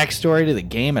of backstory to the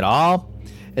game at all.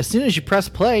 As soon as you press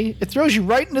play, it throws you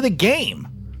right into the game.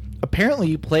 Apparently,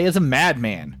 you play as a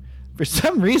madman. For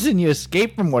some reason, you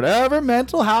escaped from whatever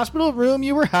mental hospital room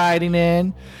you were hiding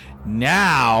in.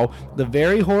 Now, the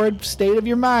very horrid state of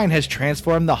your mind has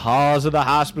transformed the halls of the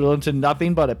hospital into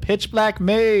nothing but a pitch-black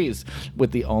maze,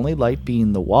 with the only light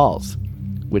being the walls,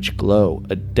 which glow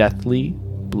a deathly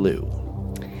blue.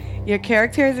 Your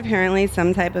character is apparently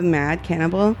some type of mad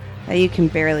cannibal that you can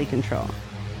barely control.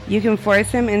 You can force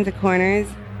him into corners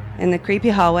in the creepy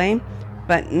hallway,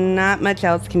 but not much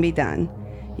else can be done.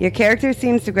 Your character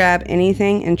seems to grab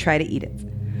anything and try to eat it.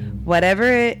 Whatever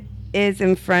it is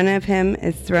in front of him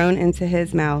is thrown into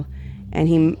his mouth, and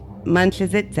he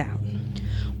munches it down.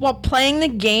 While playing the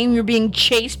game, you're being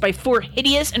chased by 4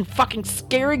 hideous and fucking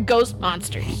scary ghost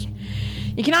monsters.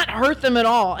 You cannot hurt them at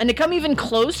all, and to come even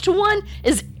close to one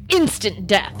is instant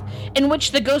death, in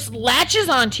which the ghost latches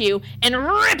onto you and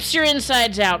rips your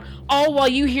insides out, all while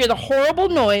you hear the horrible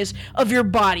noise of your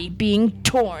body being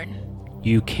torn.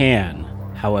 You can,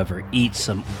 however, eat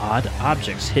some odd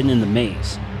objects hidden in the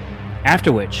maze,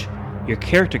 after which your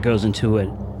character goes into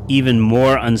an even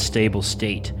more unstable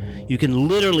state. You can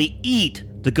literally eat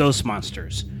the ghost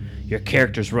monsters. Your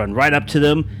characters run right up to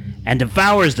them and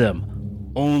devours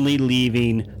them, only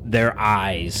leaving their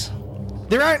eyes.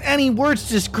 There aren't any words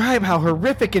to describe how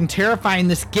horrific and terrifying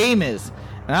this game is.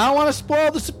 And I don't want to spoil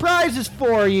the surprises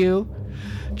for you.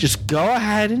 Just go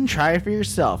ahead and try it for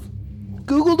yourself.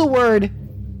 Google the word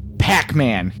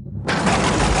Pac-Man.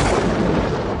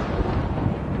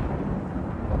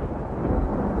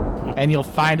 And you'll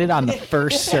find it on the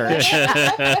first search.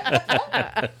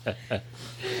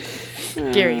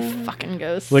 Scary fucking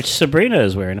ghost. Which Sabrina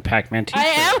is wearing a Pac-Man t-shirt. I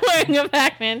am wearing a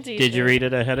Pac-Man t-shirt. Did you read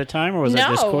it ahead of time, or was that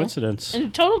just No. coincidence?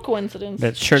 And total coincidence.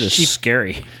 That shirt is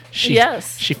scary.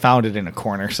 Yes. She found it in a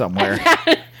corner somewhere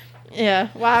Yeah,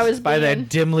 while I was by being, that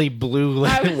dimly blue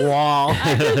lit wall.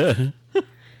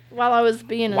 while I was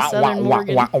being a Southern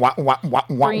Morgan.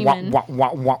 Freeman.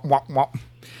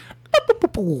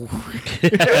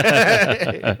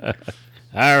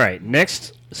 All right,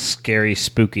 next scary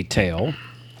spooky tale,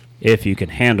 if you can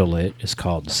handle it, is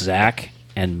called Zach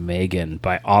and Megan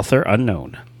by author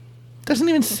unknown. Doesn't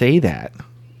even say that.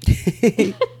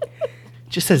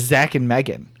 Just says Zach and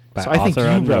Megan. By So I think you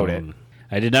author wrote it. unknown.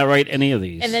 I did not write any of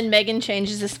these. And then Megan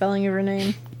changes the spelling of her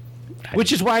name.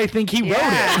 Which is why I think he wrote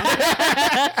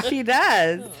it. She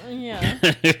does. Yeah.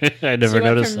 I never She went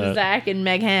noticed from that. Zach and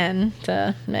Meghan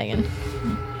to Megan.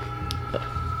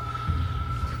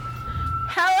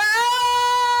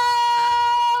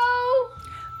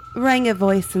 Hello? Rang a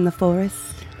voice in the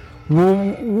forest,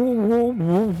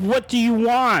 What do you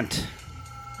want?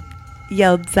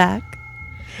 yelled Zach.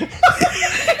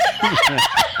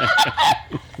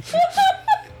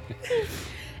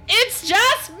 It's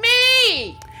just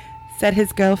me! Said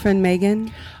his girlfriend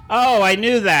Megan. Oh, I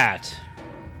knew that.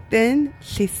 Then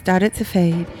she started to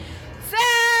fade.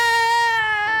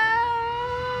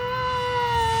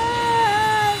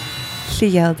 She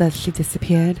yelled as she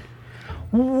disappeared.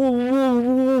 What's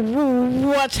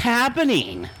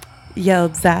happening?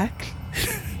 Yelled Zach.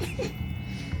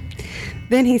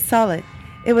 Then he saw it.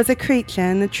 It was a creature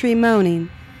in the tree moaning.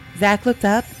 Zach looked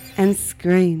up and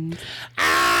screamed.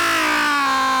 Ah!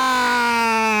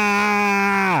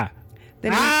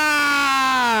 Then he,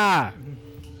 Ah!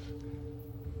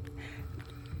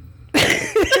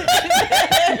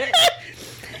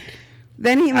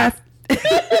 then he must.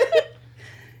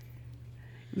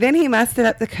 Then he mustered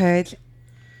up the courage,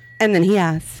 and then he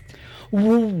asked,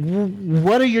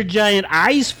 What are your giant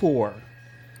eyes for?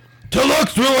 To look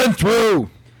through and through.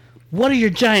 What are your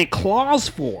giant claws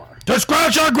for? To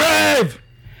scratch our grave.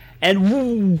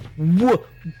 And what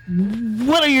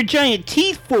are your giant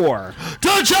teeth for?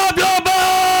 To chop your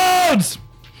bones.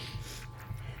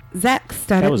 Zach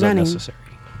started That was running. unnecessary.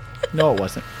 No, it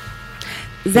wasn't.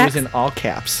 It Zach, was in all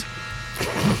caps.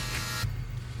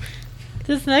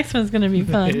 This next one's gonna be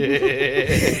fun.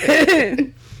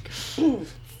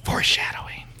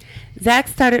 Foreshadowing. Zach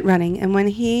started running, and when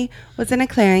he was in a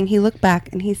clearing, he looked back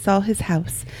and he saw his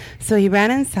house. So he ran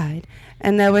inside,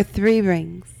 and there were three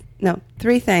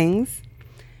things,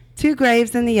 2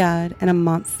 graves in the yard, and a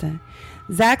monster.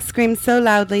 Zach screamed so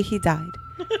loudly he died.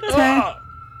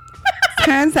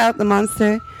 Turns out the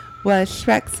monster was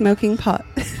Shrek's smoking pot,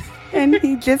 and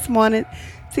he just wanted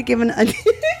to give an onion.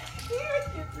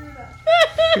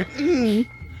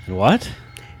 What?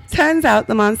 Turns out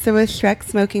the monster was Shrek's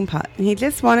smoking pot, and he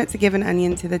just wanted to give an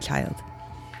onion to the child.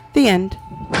 The end.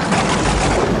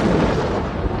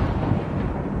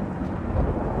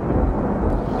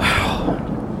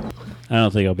 I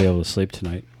don't think I'll be able to sleep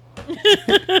tonight.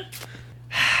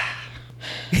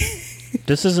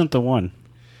 This isn't the one.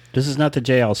 This is not the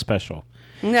JL special.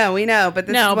 No, we know, but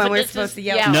this No, is when but we're this supposed is- to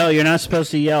yell. yeah. No, you're not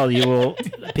supposed to yell. You will.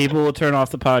 People will turn off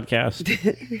the podcast.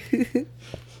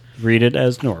 Read it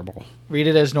as normal. Read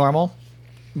it as normal,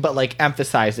 but like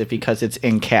emphasize it because it's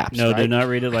in caps. No, right? do not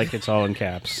read it like it's all in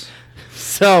caps.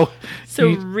 So, So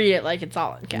you- read it like it's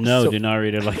all in caps. No, So- do not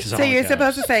read it like it's all So in you're caps.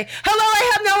 supposed to say, "Hello,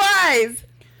 I have no eyes."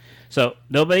 So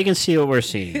nobody can see what we're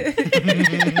seeing.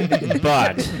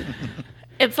 But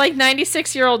It's like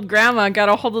 96-year-old grandma got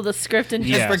a hold of the script and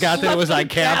just Yes. forgot that it was on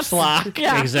caps lock.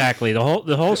 Yeah. exactly, the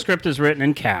whole script is written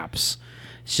in caps.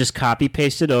 It's just copy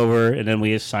pasted over, and then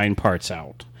we assign parts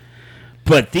out.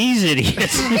 But these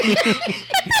idiots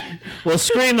will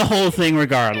scream the whole thing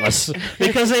regardless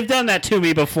because they've done that to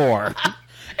me before.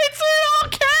 It's in all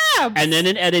caps. And then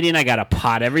in editing, I gotta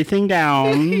pot everything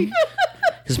down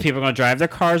because people are gonna drive their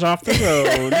cars off the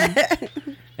road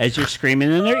as you're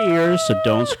screaming in their ears. So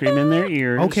don't scream in their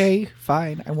ears. Okay,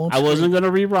 fine. I won't. I wasn't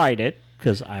gonna rewrite it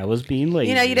because I was being lazy.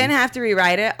 You know, you didn't have to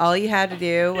rewrite it. All you had to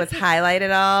do was highlight it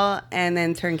all and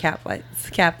then turn cap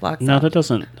locks No, off. that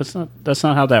doesn't. That's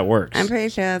not how that works. I'm pretty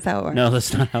sure that's how it works. No,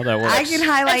 that's not how that works. I can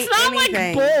highlight It's not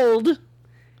anything. like bold.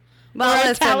 Well, Or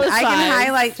listen, I italicized. can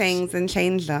highlight things and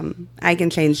change them. I can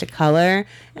change the color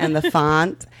and the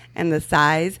font and the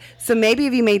size. So maybe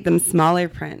if you made them smaller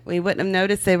print, we wouldn't have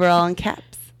noticed they were all in caps.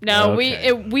 No, Okay.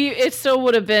 it still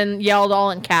would have been yelled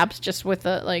all in caps, just with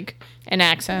an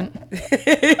accent.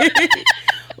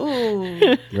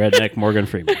 Ooh. Redneck Morgan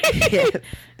Freeman. Yes,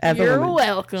 as a You're woman.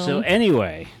 welcome. So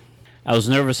anyway, I was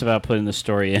nervous about putting the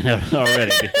story in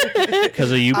already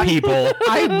because of you people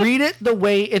I read it the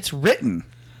way it's written.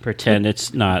 pretend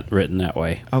it's not written that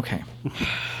way. Okay.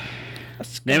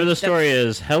 Name of the story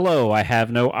is "Hello, I Have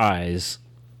No Eyes,"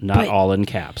 not But- all in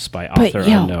caps, by author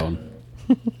yelp. unknown.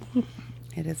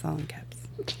 It is all in caps.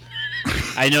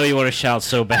 I know you want to shout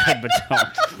so bad, but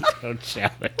don't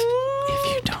shout it.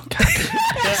 If you don't copy,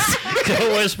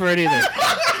 Don't whisper it either.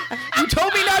 you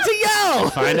told me not to yell.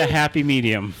 Find a happy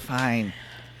medium. Fine.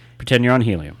 Pretend you're on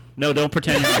helium. No, don't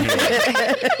pretend you're on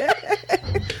helium.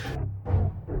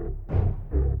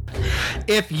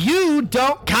 If you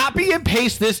don't copy and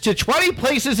paste this to 20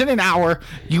 places in an hour,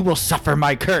 you will suffer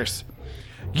my curse.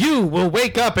 You will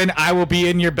wake up and I will be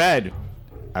in your bed.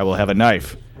 I will have a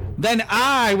knife. Then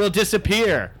I will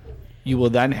disappear. You will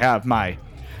then have my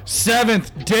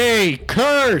 7th day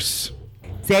curse.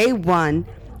 Day 1,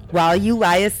 while you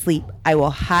lie asleep, I will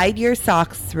hide your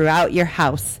socks throughout your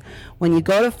house. When you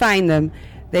go to find them,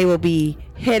 they will be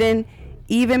hidden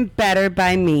even better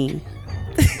by me.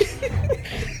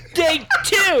 Day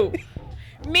 2.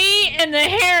 Me and the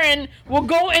heron will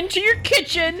go into your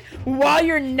kitchen while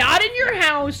you're not in your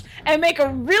house and make a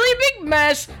really big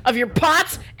mess of your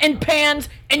pots and pans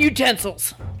and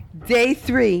utensils. Day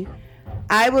 3,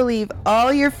 I will leave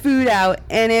all your food out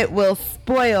and it will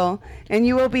spoil and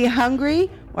you will be hungry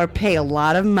or pay a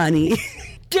lot of money.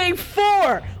 Day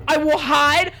 4, I will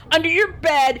hide under your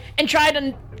bed and try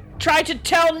to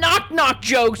tell knock-knock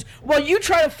jokes while you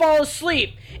try to fall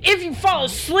asleep. If you fall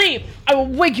asleep, I will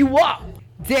wake you up.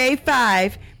 Day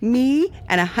 5, me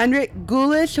and 100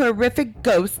 ghoulish, horrific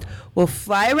ghosts will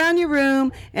fly around your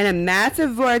room in a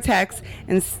massive vortex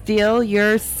and steal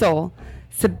your soul,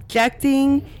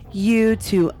 subjecting you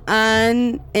to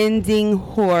unending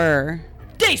horror.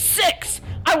 Day 6,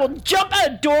 I will jump out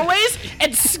of doorways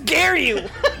and scare you.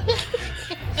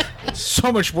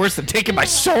 So much worse than taking my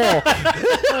soul.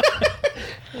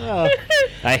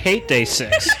 I hate day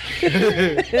 6.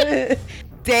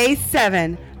 Day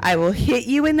 7, I will hit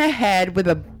you in the head with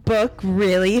a book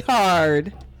really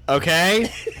hard. Okay?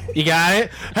 You got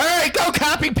it? All right, go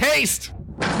copy paste.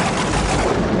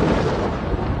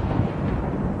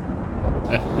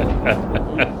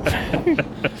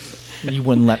 You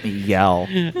wouldn't let me yell.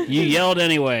 You yelled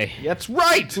anyway. That's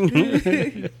right.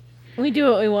 We do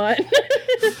what we want.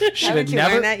 Should Haven't you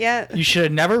learned that yet? You should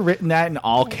have never written that in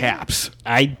all caps.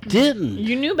 I didn't.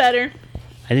 You knew better.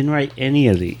 I didn't write any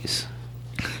of these.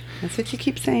 That's what you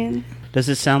keep saying. Does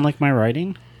it sound like my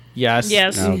writing? Yes.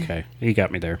 Yes. Okay, you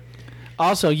got me there.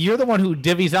 Also, you're the one who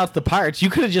divvies out the parts. You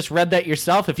could have just read that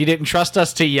yourself if you didn't trust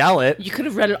us to yell it. You could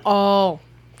have read it all.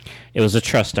 It was a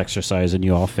trust exercise, and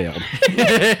you all failed.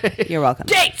 You're welcome.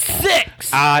 Day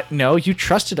 6. No, you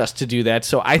trusted us to do that,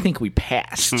 so I think we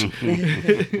passed.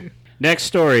 Next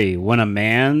story: When a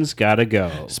Man's Gotta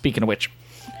Go, Speaking of which,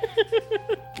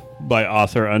 by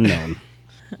author unknown.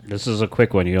 This is a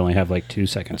quick one. You only have like 2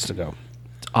 seconds to go.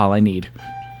 it's all I need.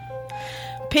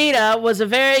 Peter was a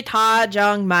very tired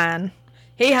young man.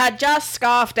 He had just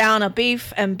scarfed down a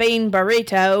beef and bean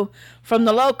burrito from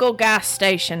the local gas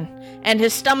station, and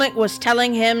his stomach was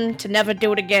telling him to never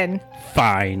do it again.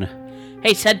 Fine.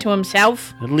 He said to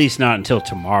himself. At least not until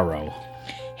tomorrow.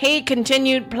 He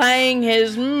continued playing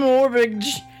his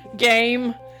mortgage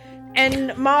game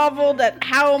and marveled at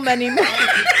how many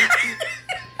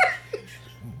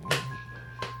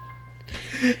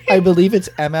I believe it's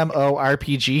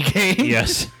MMORPG game.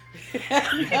 Yes.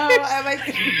 I like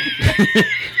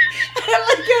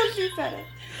how she said it.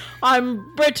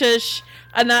 I'm British,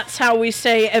 and that's how we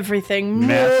say everything.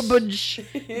 Mass- Mortgage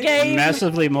game.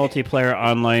 Massively multiplayer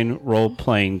online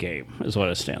role-playing game is what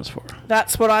it stands for.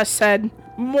 That's what I said.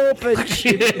 Mortgage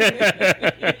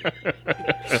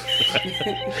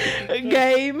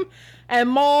game, and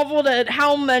marveled at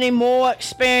how many more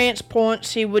experience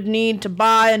points he would need to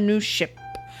buy a new ship.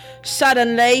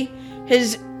 Suddenly,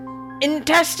 his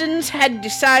intestines had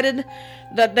decided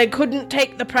that they couldn't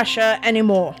take the pressure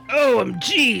anymore.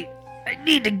 OMG! I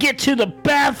need to get to the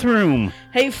bathroom!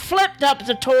 He flipped up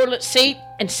the toilet seat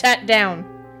and sat down.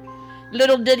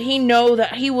 Little did he know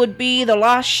that he would be the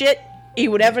last shit he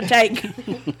would ever take.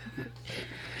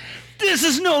 This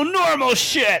is no normal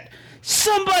shit!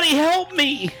 Somebody help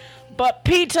me! But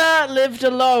Peter lived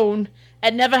alone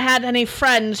and never had any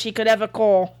friends he could ever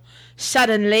call.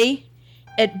 Suddenly,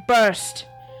 it burst.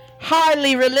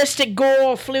 Highly realistic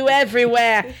gore flew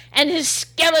everywhere, and his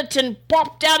skeleton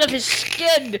popped out of his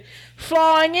skin,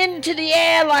 flying into the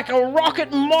air like a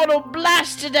rocket model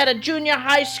blasted at a junior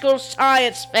high school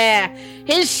science fair.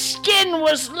 His skin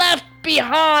was left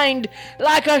behind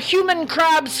like a human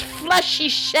crab's fleshy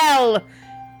shell.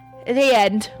 The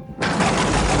end.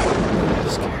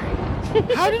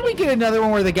 How did we get another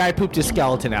one where the guy pooped his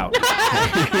skeleton out?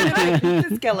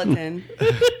 The skeleton.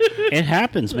 It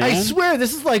happens, man. I swear,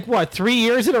 this is like, what, 3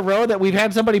 years in a row that we've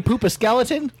had somebody poop a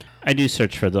skeleton? I do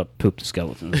search for the pooped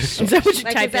skeletons. Is that what you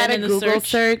Like, type is that in a the Google search?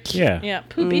 search? Yeah. Yeah,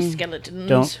 poopy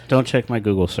skeletons. Don't check my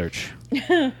Google search.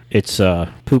 It's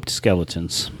pooped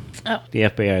skeletons. Oh. The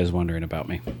FBI is wondering about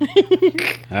me.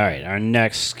 All right, our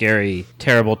next scary,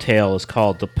 terrible tale is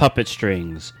called The Puppet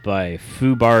Strings by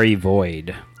Fubari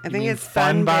Void. I think it's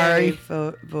Funberry?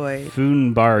 Boy.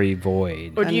 Funbari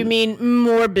Void. Or do you mean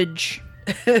morbid?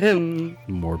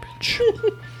 Morbid.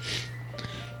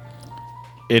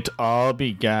 It all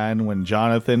began when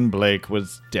Jonathan Blake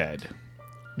was dead.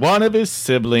 One of his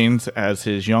siblings, as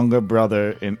his younger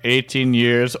brother, an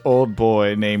 18-years-old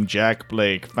boy named Jack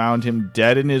Blake, found him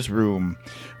dead in his room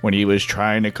when he was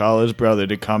trying to call his brother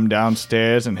to come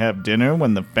downstairs and have dinner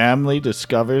when the family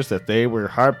discovers that they were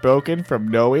heartbroken from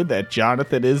knowing that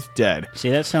Jonathan is dead. See,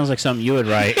 that sounds like something you would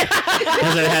write.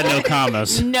 Because it had no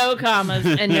commas. No commas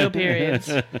and no periods.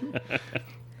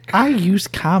 I use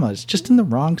commas just in the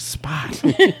wrong spot.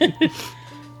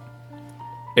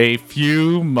 A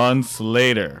few months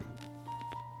later,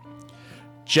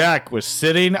 Jack was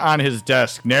sitting on his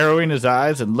desk, narrowing his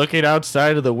eyes and looking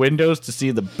outside of the windows to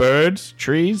see the birds,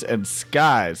 trees, and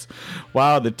skies,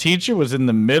 while the teacher was in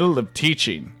the middle of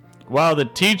teaching. While the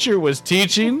teacher was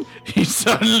teaching, he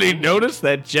suddenly noticed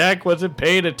that Jack wasn't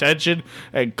paying attention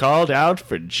and called out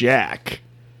for Jack.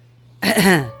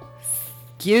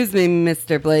 Excuse me,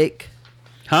 Mr. Blake.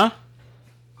 Huh?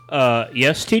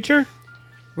 Yes, teacher?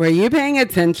 Were you paying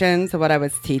attention to what I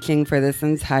was teaching for this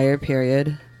entire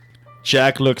period?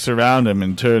 Jack looks around him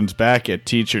and turns back at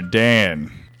Teacher Dan.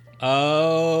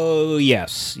 Oh,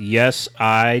 yes. Yes,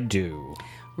 I do.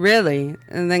 Really?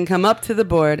 And then come up to the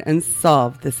board and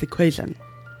solve this equation.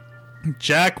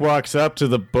 Jack walks up to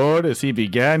the board as he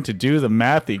began to do the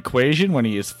math equation. When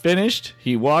he is finished,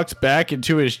 he walks back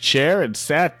into his chair and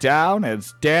sat down.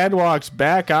 As Dan walks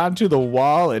back onto the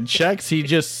wall and checks, he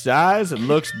just sighs and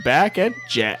looks back at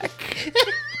Jack.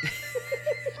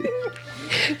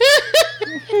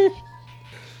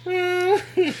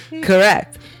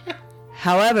 Correct.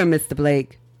 However, Mr.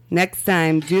 Blake, next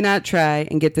time do not try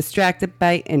and get distracted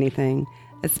by anything,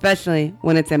 especially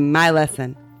when it's in my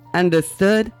lesson.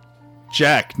 Understood?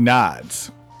 Jack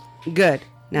nods. Good.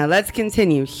 Now let's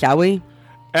continue, shall we?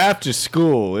 After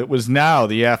school, it was now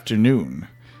the afternoon.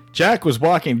 Jack was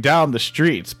walking down the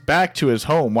streets back to his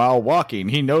home. While walking,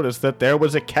 he noticed that there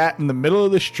was a cat in the middle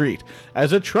of the street.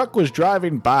 As a truck was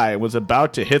driving by and was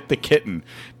about to hit the kitten,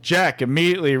 Jack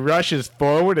immediately rushes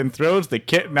forward and throws the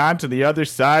kitten onto the other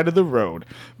side of the road.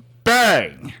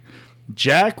 Bang!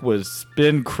 Jack was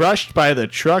been crushed by the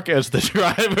truck as the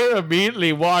driver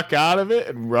immediately walked out of it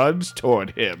and runs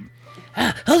toward him.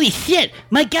 Holy shit!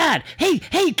 My God! Hey,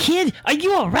 kid! Are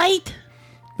you alright?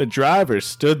 The driver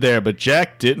stood there, but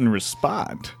Jack didn't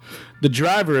respond. The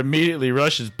driver immediately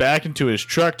rushes back into his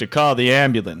truck to call the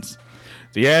ambulance.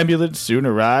 The ambulance soon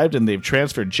arrived, and they've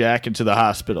transferred Jack into the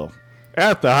hospital.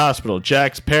 At the hospital,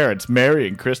 Jack's parents, Mary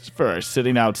and Christopher, are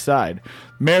sitting outside.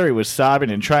 Mary was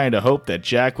sobbing and trying to hope that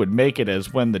Jack would make it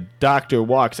as when the doctor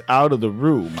walks out of the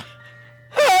room.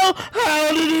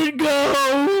 How did it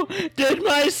go? Did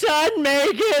my son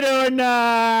make it or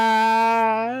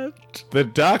not? The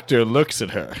doctor looks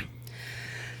at her.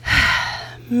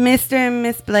 Mr. and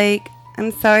Miss Blake,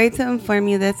 I'm sorry to inform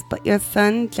you this, but your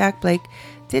son, Jack Blake,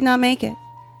 did not make it.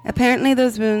 Apparently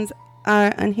those wounds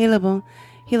are unhealable.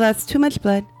 He lost too much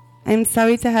blood. I'm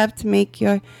sorry to have to make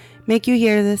you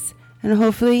hear this, and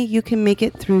hopefully you can make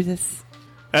it through this.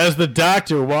 As the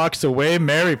doctor walks away,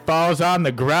 Mary falls on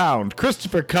the ground.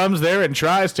 Christopher comes there and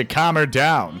tries to calm her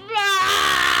down.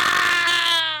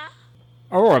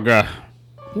 Oh, my God.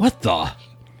 What the?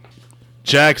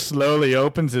 Jack slowly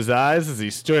opens his eyes as he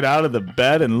stood out of the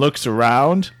bed and looks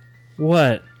around.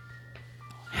 What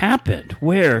happened?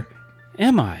 Where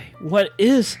am I? What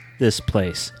is this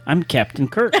place? I'm Captain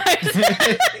Kirk.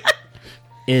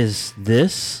 Is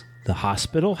this the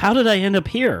hospital? How did I end up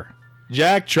here?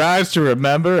 Jack tries to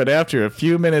remember, and after a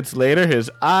few minutes later,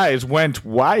 his eyes went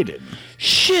widen.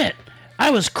 Shit!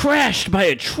 I was crashed by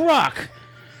a truck!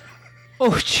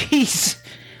 Oh, jeez.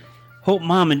 Hope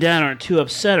Mom and Dad aren't too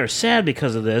upset or sad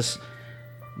because of this.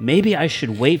 maybe I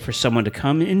should wait for someone to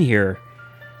come in here,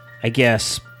 I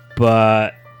guess.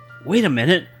 But wait a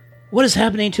minute. What is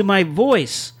happening to my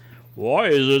voice? Why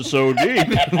is it so deep?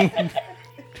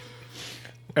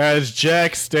 As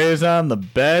Jack stays on the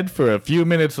bed for a few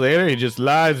minutes later, he just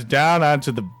lies down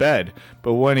onto the bed.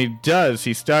 But when he does,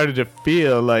 he started to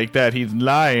feel like that he's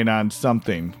lying on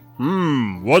something.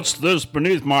 What's this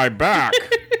beneath my back?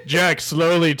 Jack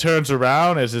slowly turns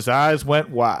around as his eyes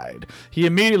went wide. He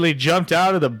immediately jumped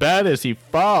out of the bed as he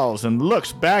falls and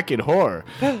looks back in horror.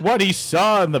 What he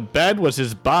saw in the bed was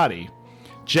his body.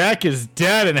 Jack is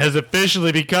dead and has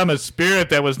officially become a spirit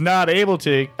that was not able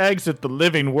to exit the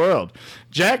living world.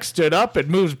 Jack stood up and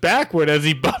moves backward as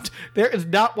he bumped. There is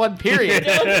not one period.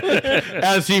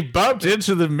 As he bumped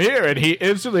into the mirror, and he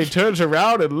instantly turns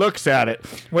around and looks at it.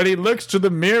 When he looks to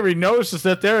the mirror, he notices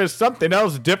that there is something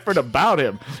else different about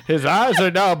him. His eyes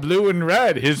are now blue and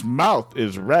red. His mouth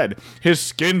is red. His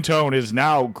skin tone is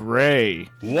now gray.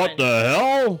 What the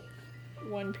hell?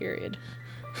 1 period.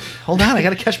 Hold on, I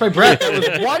gotta catch my breath. That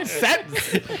was one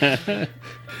sentence.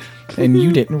 And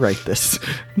you didn't write this.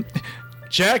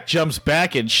 Jack jumps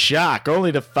back in shock,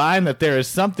 only to find that there is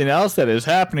something else that is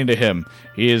happening to him.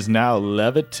 He is now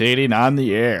levitating on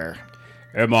the air.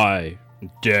 Am I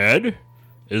dead?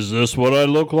 Is this what I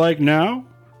look like now?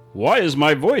 Why is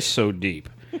my voice so deep?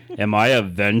 Am I a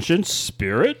vengeance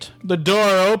spirit? The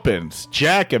door opens.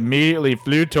 Jack immediately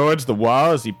flew towards the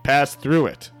wall as he passed through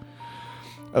it.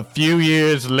 A few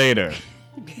years later,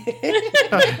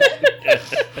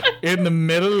 in the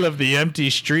middle of the empty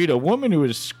street, a woman who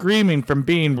was screaming from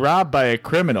being robbed by a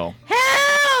criminal.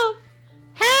 Help!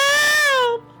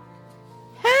 Help!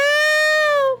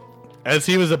 Help! As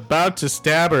he was about to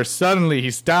stab her, suddenly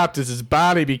he stopped as his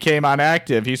body became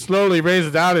inactive. He slowly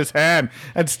raises out his hand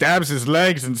and stabs his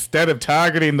legs instead of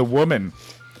targeting the woman.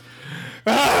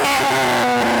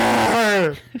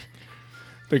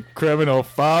 The criminal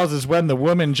falls as when the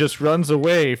woman just runs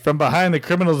away. From behind the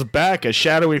criminal's back, a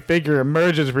shadowy figure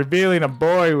emerges, revealing a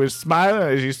boy who is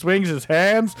smiling as he swings his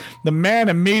hands. The man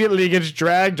immediately gets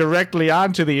dragged directly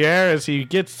onto the air as he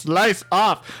gets sliced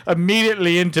off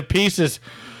immediately into pieces.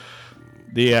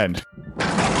 The end.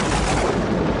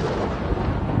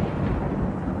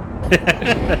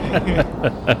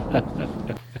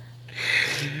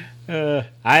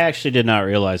 I actually did not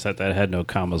realize that had no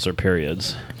commas or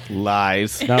periods.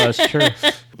 Lies. No, it's true.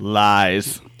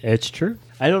 Lies. It's true.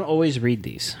 I don't always read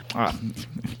these.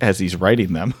 As he's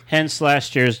writing them. Hence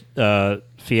last year's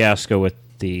fiasco with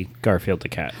the Garfield the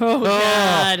cat. Oh,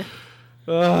 God.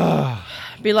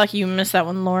 Be lucky you missed that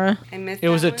one, Laura. I missed It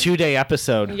was that a one? 2-day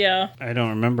episode. Yeah. I don't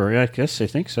remember. I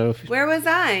think so. Where was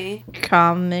I?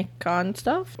 Comic-Con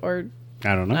stuff? Or,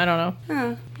 I don't know. I don't know.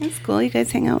 Oh, that's cool. You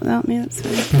guys hang out without me. That's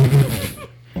fine.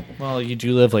 Well, you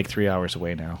do live like 3 hours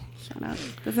away now. Shut up.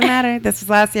 Doesn't matter. This was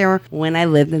last year when I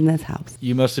lived in this house.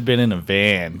 You must have been in a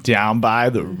van down by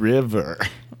the river.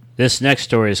 This next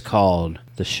story is called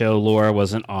The Show Laura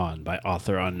Wasn't On by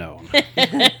Author Unknown.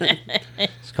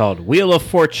 It's called Wheel of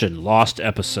Fortune Lost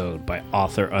Episode by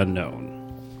Author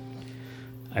Unknown.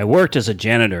 I worked as a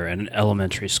janitor at an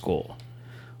elementary school.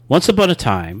 Once upon a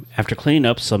time, after cleaning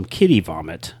up some kitty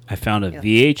vomit, I found a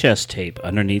VHS tape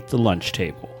underneath the lunch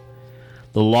table.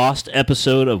 The lost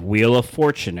episode of Wheel of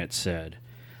Fortune, it said.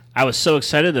 I was so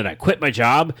excited that I quit my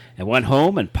job and went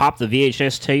home and popped the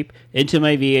VHS tape into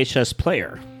my VHS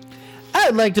player.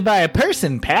 I'd like to buy a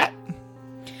person, Pat.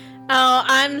 Oh,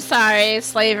 I'm sorry.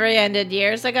 Slavery ended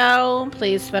years ago.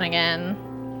 Please spin again.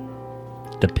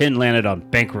 The pin landed on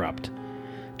bankrupt.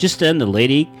 Just then, the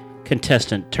lady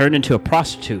contestant turned into a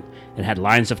prostitute and had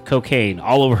lines of cocaine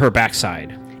all over her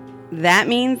backside. That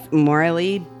means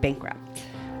morally bankrupt.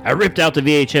 I ripped out the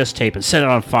VHS tape and set it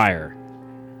on fire.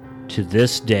 To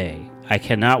this day, I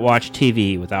cannot watch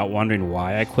TV without wondering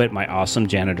why I quit my awesome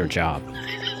janitor job.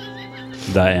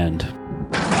 The end.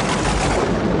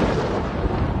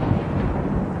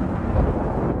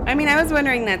 I mean, I was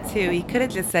wondering that too. He could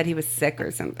have just said he was sick or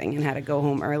something and had to go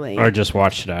home early. Or just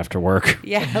watched it after work.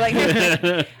 Yeah, like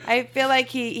I feel like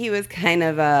he was kind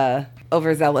of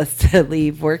overzealous to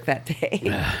leave work that day.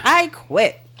 I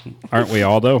quit. Aren't we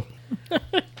all, though?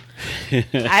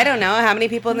 I don't know how many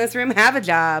people in this room have a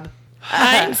job.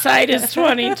 Hindsight is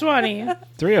 2020.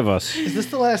 3 of us. Is this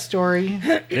the last story?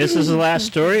 This is the last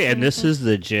story, and this is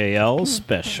the JL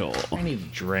special. I need a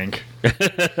drink.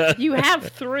 You have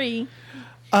 3.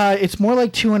 It's more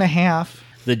like 2.5.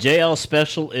 The JL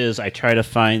special is I try to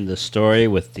find the story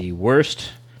with the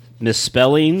worst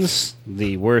misspellings,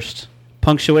 the worst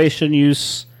punctuation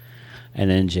use,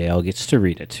 and then JL gets to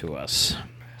read it to us.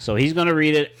 So he's going to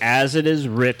read it as it is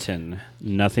written.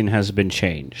 Nothing has been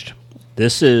changed.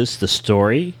 This is the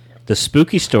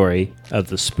spooky story of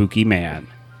the spooky man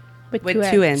With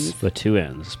two N's. with two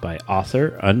N's by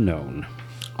author unknown.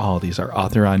 All these are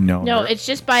author unknown. No, it's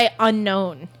just by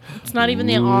unknown. It's not even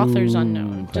the author's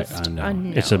unknown. Just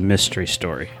unknown. It's a mystery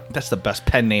story. That's the best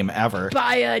pen name ever.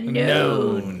 by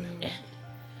unknown.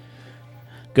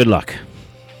 Good luck.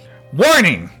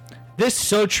 Warning! This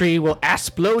show tree will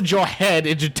explode your head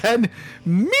into 10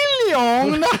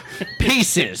 million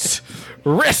pieces.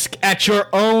 Risk at your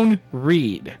own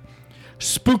read.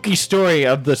 Spooky story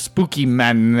of the spooky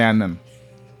man.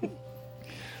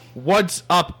 What's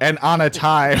up and on a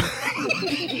time?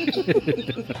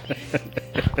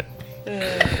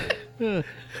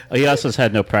 He also has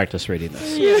had no practice reading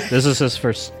this. This is his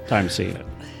first time seeing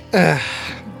it.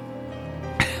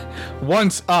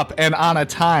 Once up and on a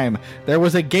time, there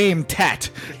was a game tat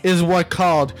is what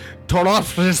called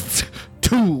Torofist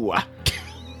 2.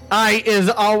 I is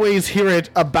always hear it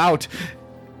about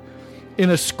in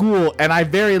a school, and I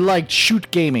very liked shoot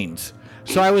gamings.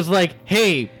 So I was like,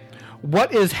 hey,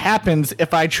 what happens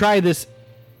if I try this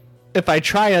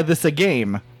a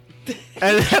game?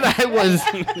 And then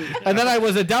I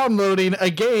was downloading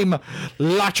a game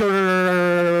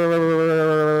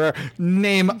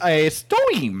name a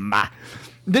Storm.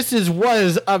 This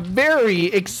was a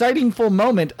very excitingful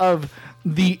moment of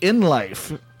the in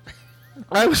life.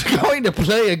 I was going to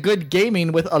play a good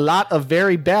gaming with a lot of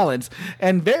very balance,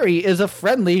 and very is a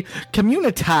friendly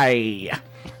community.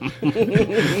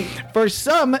 For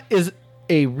some is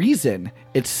a reason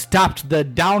it stopped the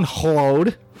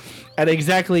download at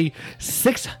exactly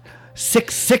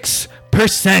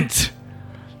 666%.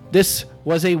 This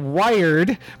was a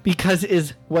wired because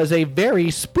it was a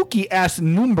very spooky ass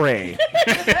numbre.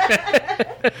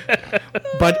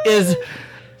 but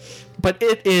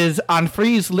it is on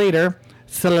freeze later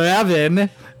 11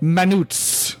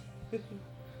 minutes.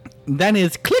 Then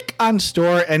is click on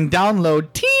store and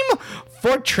download Team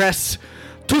Fortress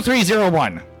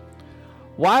 2301.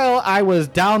 While I was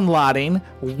downloading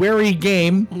Weary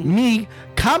Game, me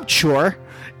Compture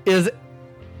is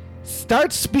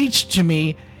start speech to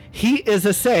me. He is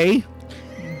a say.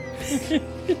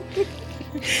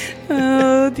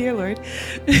 Oh, dear Lord.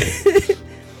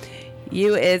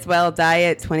 You is well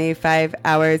diet 25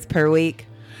 hours per week.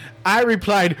 I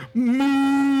replied,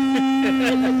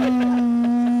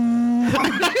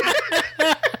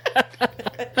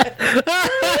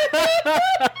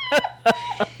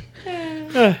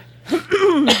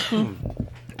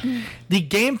 The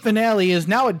game finale is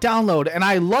now a download, and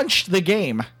I launched the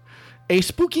game. A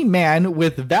spooky man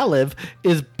with Valiv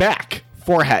is back.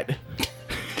 Forehead.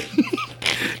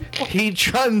 He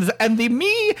truns and the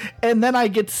me, and then I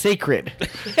get sacred.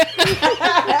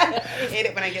 I hate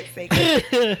it when I get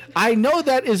sacred. I know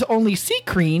that is only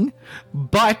Secreen,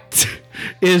 but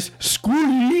is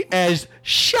schooly as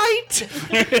shite.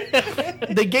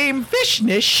 The game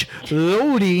Fishnish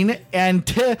loading and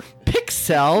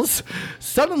pixels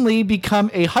suddenly become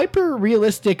a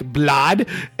hyper-realistic blood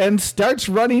and starts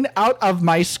running out of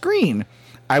my screen.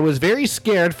 I was very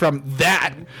scared from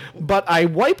that, but I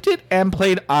wiped it and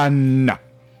played on.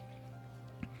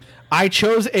 I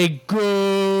chose a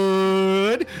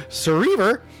good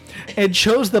Cereaver and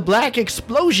chose the Black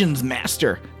Explosions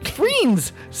Master.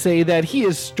 Friends say that he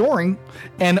is storing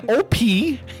an OP.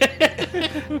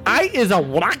 I is a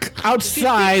walk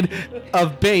outside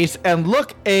of base and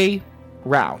look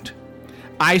around.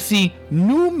 I see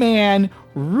new man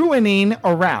ruining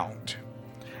around.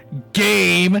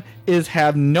 Game is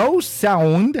have no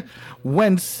sound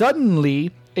when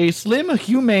suddenly a slim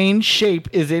humane shape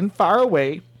is in far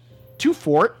away to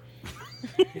fort.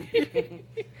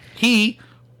 He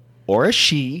or a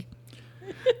she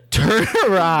turn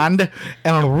around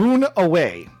and run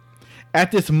away.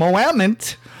 At this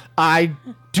moment, I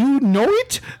do know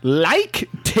it like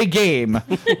the game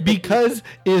because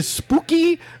is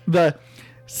spooky the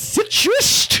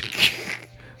citrus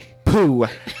poo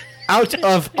out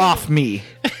of off me.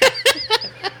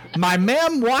 My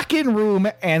ma'am walk in room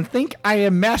and think I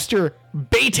am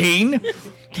masturbating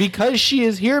because she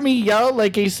is hear me yell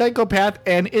like a psychopath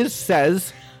and is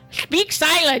says, Speak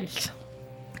silence.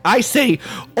 I say,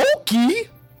 okay.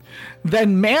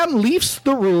 Then ma'am leaves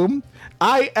the room.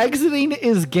 I exiting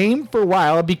his game for a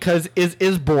while because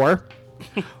is bore.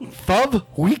 5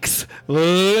 weeks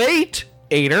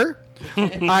later,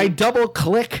 I double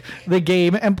click the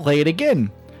game and play it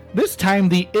again. This time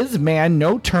the is man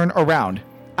no turn around.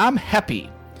 I'm happy.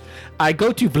 I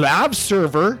go to Vlav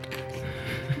server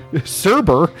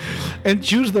and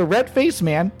choose the red face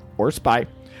man or spy.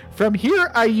 From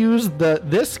here I use the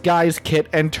this guy's kit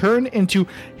and turn into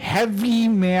heavy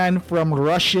man from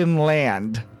Russian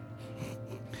land.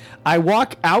 I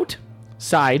walk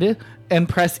outside and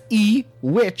press E,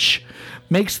 which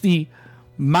makes the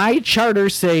My Charter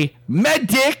say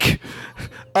medic.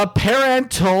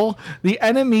 Apparental, the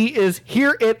enemy is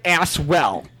hear it as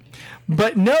well.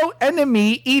 But no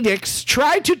enemy edicts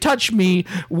try to touch me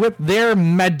with their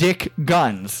medic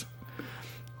guns.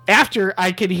 After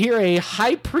I could hear a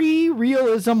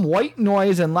hyper-realism white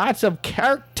noise and lots of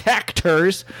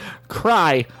characters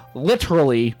cry,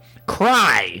 literally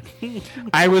cry.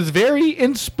 I was very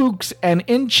in spooks, and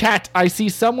in chat I see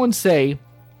someone say,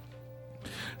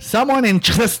 someone in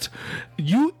just,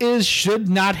 you is should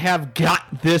not have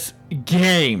got this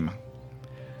game.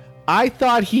 I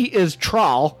thought he is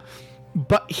troll,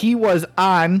 but he was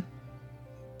on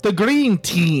the green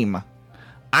team.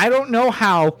 I don't know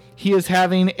how he is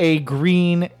having a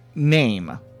green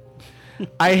name.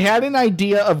 I had an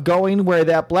idea of going where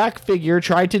that black figure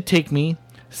tried to take me,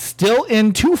 still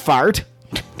in too fart.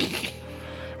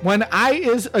 When I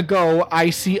is a go, I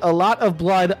see a lot of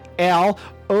blood all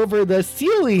over the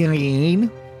ceiling,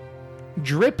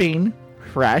 dripping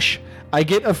fresh. I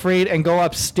get afraid and go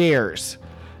upstairs.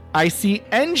 I see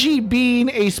NG being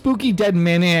a spooky dead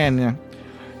man in.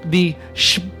 The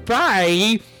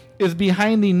spy is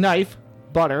behind the knife,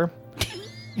 butter,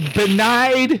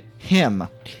 denied him.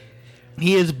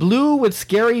 He is blue with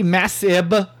scary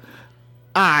massive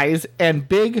eyes and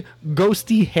big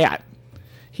ghosty hat.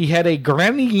 He had a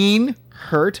green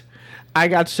hurt. I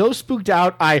got so spooked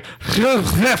out, I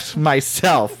left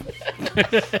myself.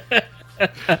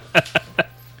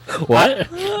 What?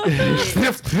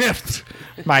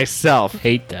 myself.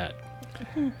 Hate that.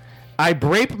 I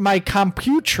break my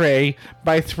computer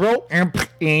by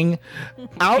throwing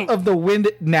out of the wind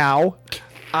now.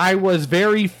 I was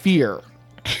very fear.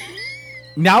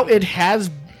 Now it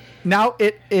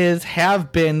is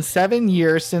have been 7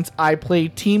 years since I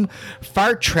played Team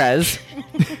Fortress,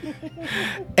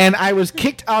 and I was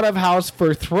kicked out of house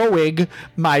for throwing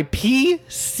my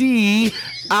PC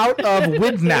out of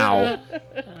wind now.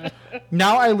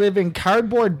 Now I live in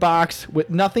cardboard box with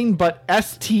nothing but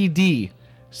STD.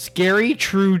 Scary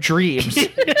true dreams.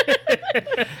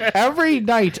 Every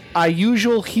night I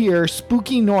usually hear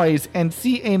spooky noise and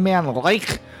see a man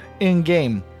like in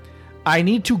game. I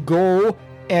need to go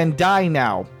and die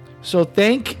now. So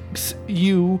thanks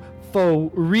you for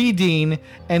reading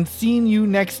and seeing you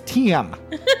next time.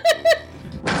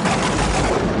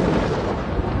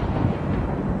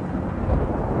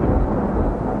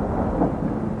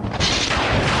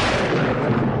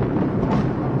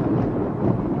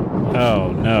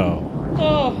 Oh no.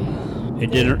 Oh.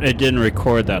 It didn't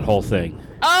record that whole thing.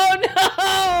 Oh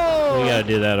no! We gotta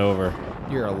do that over.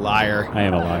 You're a liar. I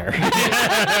am a liar.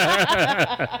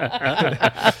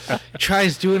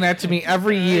 Tries doing that to me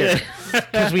every year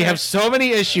because we have so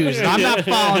many issues and I'm not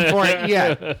falling for it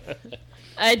yet.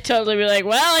 I'd totally be like,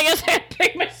 well, I guess I have to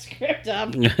pick my script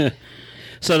up.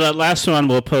 So that last one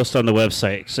we'll post on the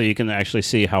website so you can actually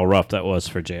see how rough that was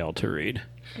for JL to read.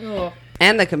 Oh.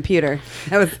 And the computer.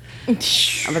 I was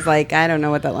like, I don't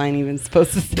know what that line even is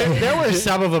supposed to say. There were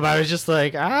some of them I was just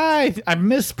like, I'm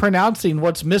mispronouncing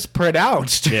what's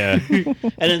mispronounced. Yeah. And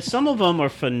then some of them are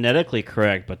phonetically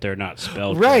correct, but they're not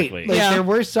spelled Right. correctly. Like, Yeah. there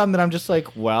were some that I'm just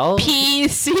like, well,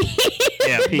 PC.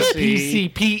 Yeah,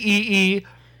 PC. PCPEE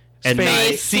And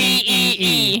space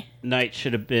CEE. Night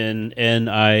should have been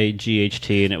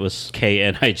NIGHT, and it was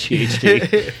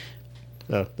KNIGHT.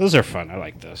 So, those are fun. I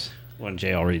like those. When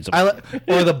JL reads them.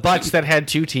 or the butts that had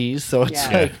two T's, so it's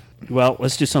Yeah. like, Well,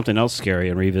 let's do something else scary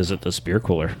and revisit the beer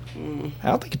cooler. I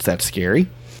don't think it's that scary.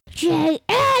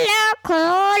 J.L.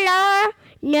 Cola,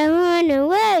 never run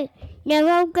away,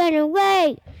 never gone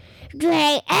away.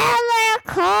 J.L.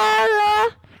 Cola,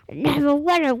 never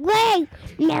went away,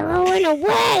 never went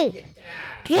away.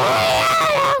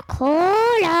 J.L.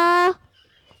 Cola,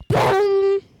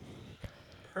 boom.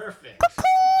 Perfect.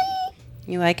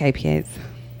 You like IPAs?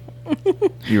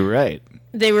 You're right.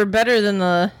 They were better than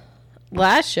the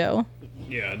last show.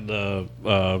 Yeah,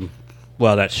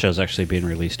 well, that show's actually being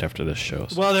released after this show.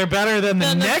 So. Well, they're better than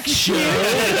the next show.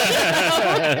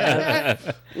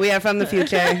 We are from the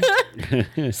future.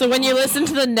 So when you listen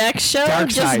to the next show, Dark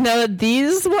just side. know that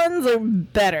these ones are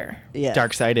better. Yeah.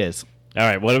 Dark side is. All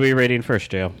right, what are we rating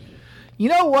first, JL? You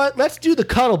know what? Let's do the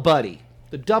Cuddle Buddy,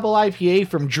 the double IPA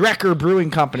from Drecker Brewing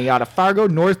Company out of Fargo,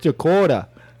 North Dakota.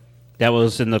 That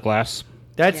was in the glass?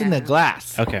 That's in the Yeah.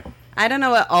 glass. Okay. I don't know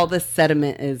what all the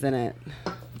sediment is in it.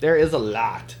 There is a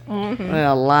lot. There's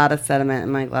a lot of sediment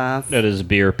in my glass. That is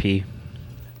beer pee.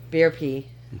 Beer pee.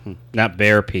 Not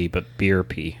bear pee, but beer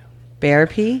pee. Bear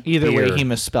pee? Either way, Beer. he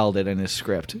misspelled it in his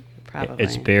script. Probably.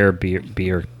 It's beer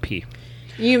pee.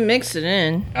 You mix it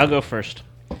in. I'll go first.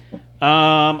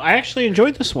 I actually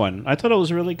enjoyed this one. I thought it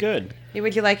was really good.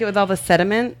 Would you like it with all the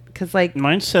sediment? Because, like,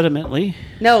 Mine's sedimently.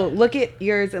 no, look at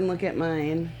yours and look at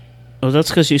mine. Oh, that's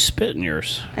because you spit in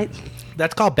yours.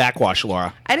 That's called backwash,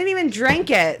 Laura. I didn't even drink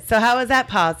it, so how is that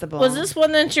possible? Was this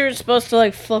one that you're supposed to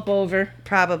like flip over?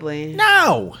 Probably.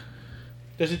 No.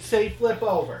 Does it say flip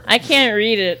over? I can't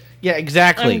read it. Yeah,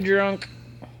 exactly. I'm drunk.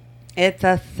 It's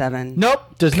a 7.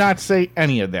 Nope, does not say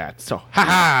any of that. So,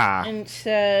 haha. And it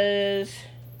says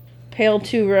pale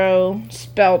 2-row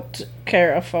spelt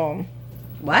carafoam.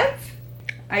 What?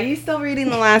 Are you still reading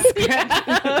the last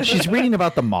script? She's reading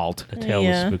about the malt. The Tale of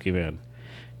Yeah. the Spooky Man.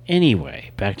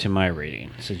 Anyway, back to my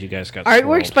reading. Since you guys got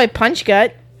Artwork's squirreled, by Punch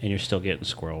Gut. and you're still getting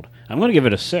squirreled. I'm going to give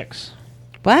it a 6.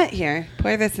 What? Here,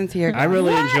 pour this into your. I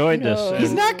really enjoyed this. No. and-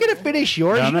 He's not going to finish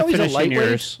yours. No, You I'm know not he's a finishing lightweight.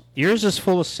 yours. Yours is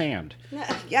full of sand.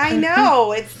 Yeah, I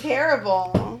know. It's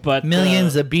terrible. But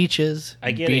Millions of beaches.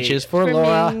 I get beaches a- for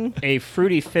Laura. a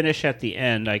fruity finish at the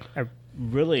end. I'm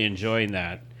really enjoying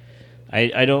that.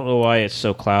 I don't know why it's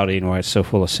so cloudy and why it's so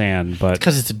full of sand, but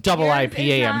Because it's a double Yours IPA,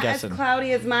 is I'm not guessing. As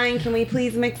cloudy as mine. Can we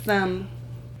please mix them?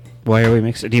 why are we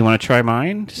mixing? Do you want to try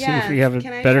mine to see Yes. if you have a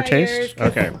Can I better try yours? taste? 'Cause-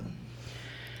 Okay.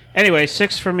 Anyway,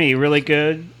 6 for me. Really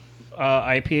good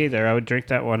IPA there. I would drink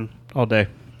that one all day.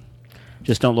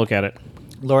 Just don't look at it.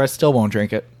 Laura still won't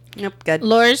drink it. Nope. Good.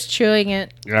 Laura's chewing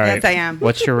it. All right. Yes, I am.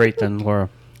 What's your rate then, Laura?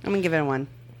 I'm gonna give it a 1.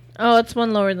 Oh, it's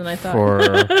one lower than I thought.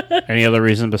 For any other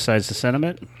reason besides the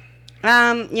sentiment?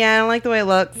 Yeah, I don't like the way it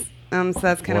looks. So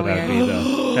that's kind of Well,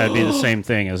 weird. that'd be the same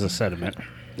thing as the sediment.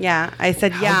 Yeah, I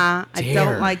said yeah. I dare.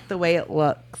 don't like the way it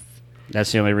looks.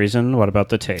 That's the only reason. What about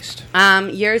the taste?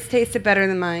 Yours tasted better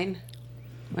than mine.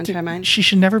 Want to try mine? She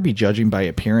should never be judging by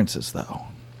appearances, though.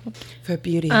 For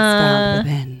beauty is found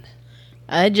within.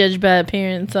 I judge by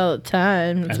appearance all the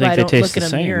time. That's think why I they don't taste look the in a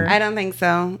same. mirror. I don't think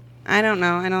so. I don't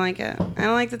know. I don't like it. I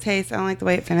don't like the taste. I don't like the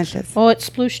way it finishes. Oh, it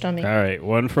splooshed on me. All right,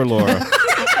 1 for Laura.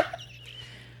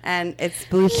 And it's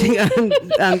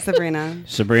splooshing on Sabrina.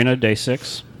 Sabrina, day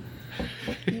 6.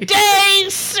 Day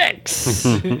 6.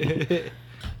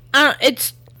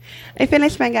 It's I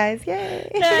finished mine, guys.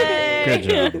 Yay. Good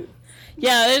job.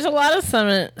 Yeah, there's a lot of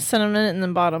cinnamon in the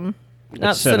bottom.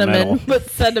 Not sentimental. cinnamon, but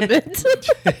sediment.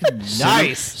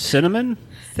 Nice. Cinnamon?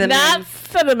 Not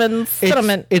cinnamon.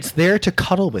 Cinnamon. It's there to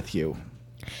cuddle with you.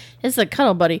 It's a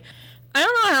cuddle buddy. I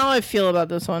don't know how I feel about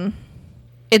this one.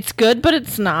 It's good, but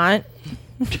it's not.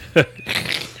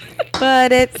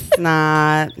 But it's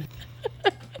not.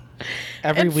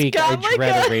 Every It's week I got like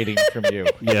dread a- a rating from you.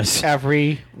 Yes.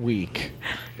 Every week.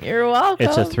 You're welcome.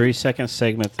 It's a 3-second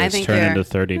segment I that's think turned you're. into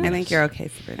 30 minutes. I think you're okay,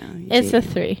 Sabrina. You It's do. a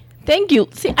 3. Thank you.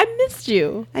 See, I missed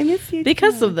you I miss you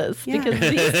because too. of this. Yeah. Because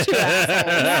these two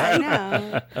assholes.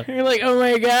 Yeah, I know. You're like, oh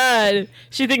my god,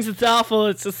 she thinks it's awful.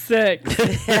 It's a 6.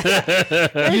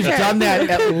 You've done that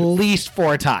at least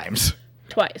 4 times.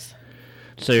 Twice.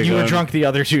 So you're You going, were drunk the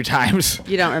other 2 times.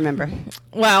 You don't remember.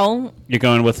 Well, You're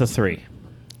going with a 3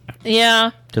 yeah,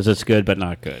 because it's good but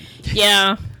not good.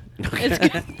 yeah. It's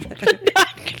good.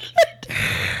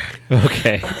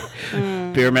 Okay.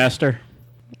 Beer Master?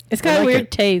 It's got I a like weird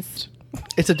it. taste.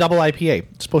 It's a double IPA.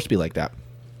 It's supposed to be like that.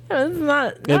 It's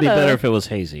not. It'd be better if it was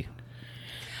hazy.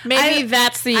 Maybe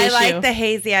that's the I issue. like the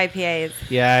hazy IPAs.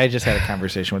 Yeah, I just had a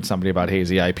conversation with somebody about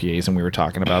hazy IPAs, and we were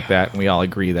talking about that, and we all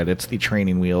agree that it's the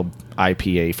training wheel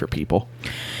IPA for people.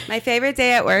 My favorite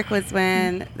day at work was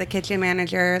when the kitchen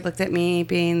manager looked at me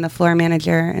being the floor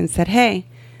manager and said, "Hey,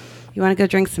 you want to go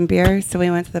drink some beer?" So we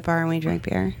went to the bar and we drank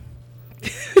beer.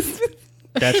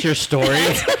 That's your story?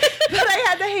 But I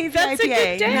had the hazy That's a IPA.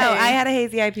 good day. No, I had a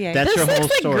hazy IPA. That's your whole looks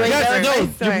like story. great Yeah, no, Sorry.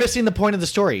 you're missing the point of the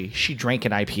story. She drank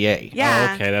an IPA. yeah.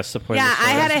 Oh, okay, that's the point Yeah, of the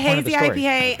story. I had a That's the point of the hazy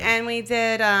story. IPA and we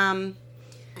did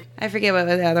I forget what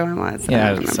the other one was. I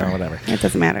Yeah, don't so remember. whatever. It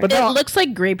doesn't matter. But it no, looks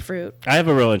like grapefruit. I have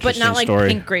a real interesting not like story.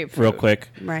 pink grapefruit. Real quick.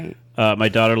 right. My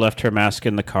daughter left her mask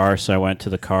in the car, so I went to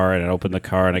the car and I opened the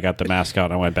car and I got the mask out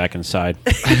and I went back inside.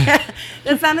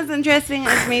 That's not as interesting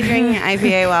as me drinking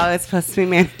IPA while I was supposed to be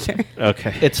manager.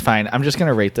 Okay. it's fine. I'm just going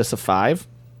to rate this a 5.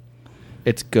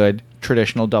 It's good.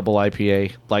 Traditional double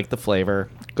IPA. Like the flavor.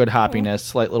 Good hoppiness.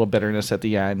 Slight little bitterness at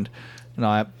the end. You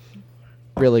know,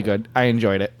 really good. I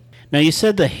enjoyed it. Now, you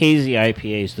said the hazy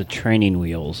IPA is the training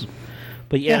wheels,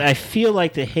 but yet Yeah. I feel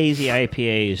like the hazy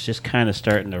IPA is just kind of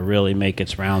starting to really make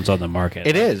its rounds on the market.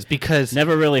 It is because...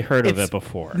 Never really heard of It's- it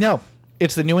before. No,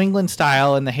 it's the New England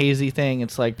style and the hazy thing.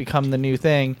 It's like become the new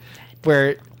thing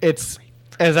where it's,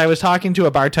 as I was talking to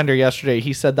a bartender yesterday,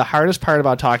 he said the hardest part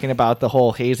about talking about the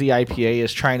whole hazy IPA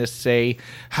is trying to say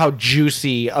how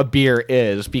juicy a beer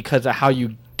is because of how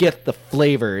you get the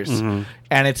flavors. And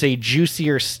it's a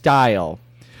juicier style.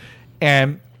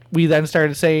 And we then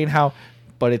started saying how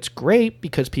But it's great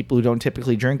because people who don't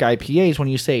typically drink IPAs, when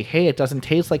you say, hey, it doesn't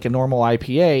taste like a normal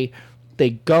IPA,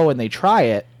 they go and they try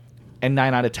it, and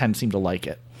 9 out of 10 seem to like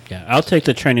it. Yeah, I'll take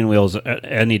the training wheels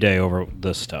any day over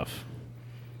this stuff.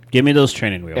 Give me those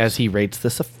training wheels. As he rates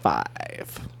this a 5.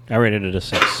 I rated it a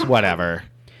 6. Whatever.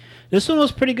 This one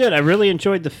was pretty good. I really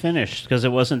enjoyed the finish because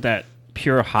it wasn't that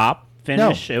pure hop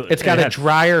finish. No, it's got a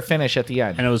drier finish at the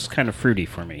end. And it was kind of fruity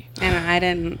for me. And I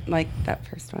didn't like that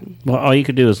first one. Well, all you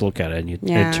could do is look at it, and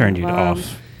it turned you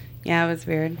off. Yeah, it was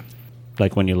weird.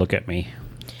 Like when you look at me.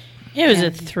 It was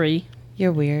a 3.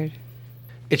 You're weird.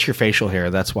 It's your facial hair,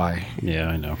 that's why. Yeah,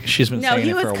 I know. She's been saying it for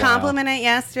a while. He was complimenting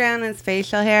yesterday on his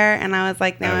facial hair, and I was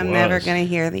like, no, I'm never going to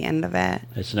hear the end of it.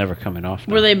 It's never coming off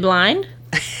now. Were they blind?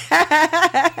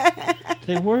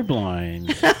 They were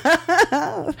blind.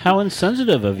 How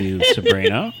insensitive of you,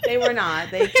 Sabrina. They were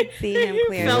not. They could see him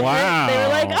clearly. Wow. They were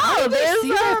like, oh, there's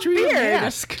a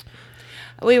beard.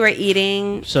 We were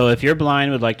eating. So if you're blind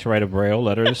and would like to write a Braille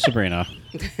letter to Sabrina,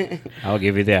 I'll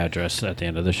give you the address at the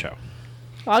end of the show.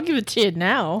 I'll give it to you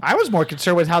now. I was more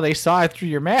concerned with how they saw it through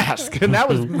your mask, and that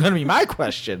was going to be my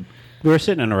question. We were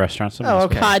sitting in a restaurant.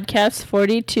 Okay. Podcast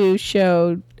 42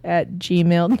 show at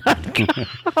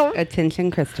gmail.com.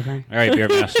 Attention, Christopher. All right, Beer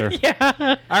Master.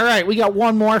 Yeah. All right, we got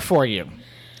one more for you.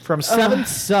 From Seventh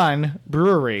Son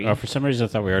Brewery. Oh, for some reason I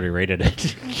thought we already rated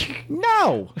it.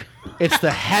 No. It's the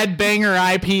Headbanger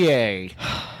IPA.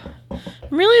 I'm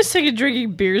really sick of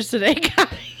drinking beers today, guys.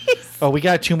 Oh, we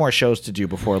got 2 more shows to do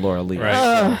before Laura leaves.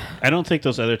 Right. I don't think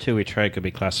those other 2 we tried could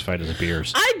be classified as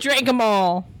beers. I drank them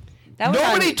all.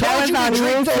 Nobody told you to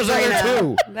drink those other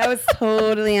 2. That was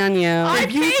totally on you. I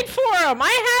paid for them.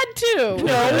 I had to.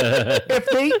 No,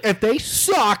 if they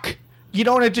suck, you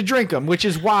don't have to drink them, which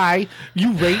is why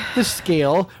you rate the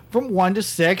scale from 1 to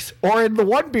 6, or in the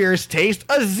one beer's taste,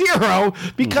 a 0,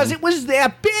 because it was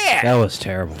that bad. That was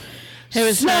terrible. It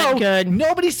was not good.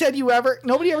 Nobody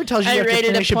ever tells you I you have to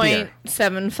rated finish a a beer.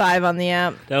 .75 on the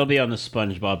app, That'll be on the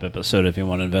SpongeBob episode if you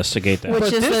want to investigate that. which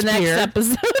But is this the next beer-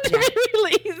 episode to be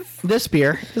released. This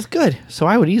beer is good, so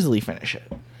I would easily finish it.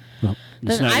 Well,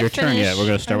 it's Then not I your turn yet. finish- We're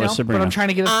going to start I with know, Sabrina. But I'm trying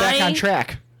to get us back I- on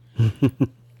track.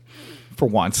 For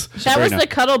once. That was Sabrina. the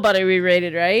Cuddle Buddy we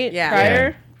rated, right? Yeah.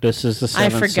 Prior? This is the I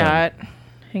seventh forgot.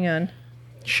 Hang on.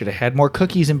 Should have had more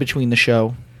cookies in between the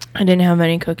show. I didn't have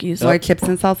any cookies. Or chips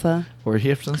and salsa. Or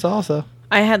chips and salsa.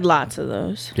 I had lots of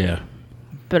those, Son. Yeah.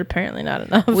 but apparently not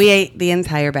enough. We ate the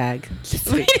entire bag.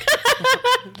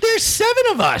 There's 7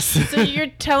 of us. So you're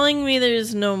telling me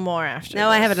there's no more after No,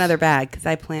 I have this? another bag because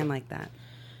I plan like that.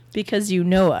 Because you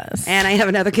know us. And I have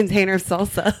another container of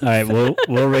salsa. All right,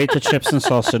 we'll rate the chips and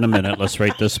salsa in a minute. Let's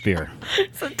rate this beer.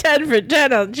 It's a 10 for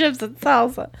 10 on chips and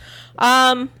salsa.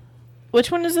 Which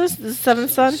one is this? The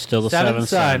Seventh Son? Still the Seventh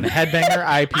seventh Son Headbanger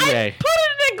I IPA. put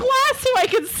it in a glass so I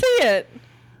can see it.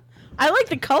 I like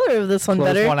the color of this one Close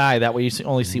better. one eye, that way you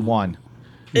only see one.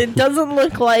 It doesn't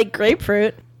look like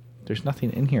grapefruit. There's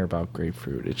nothing in here about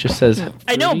grapefruit. It just says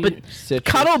I know, fruity, but citrus.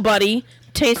 Cuddle Buddy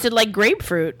tasted like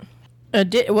grapefruit.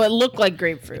 What looked like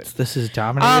grapefruit. This is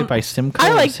dominated by Simcoe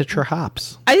I like- and Citra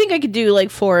hops. I think I could do like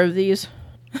 4 of these.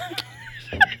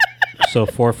 So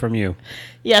 4 from you.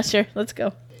 Yeah, sure. Let's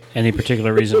go. Any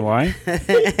particular reason why?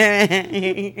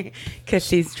 Because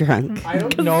she's drunk. I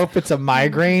don't know if it's a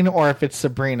migraine or if it's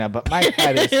Sabrina, but my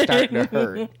head is starting to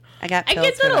hurt. I got I pills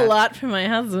get for that a lot from my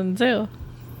husband, too.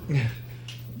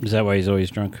 Is that why he's always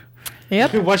drunk?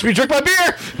 Yep. Watch me drink my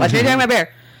beer. Watch me drink my beer.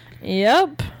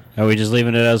 Yep. Are we just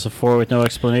leaving it as a 4 with no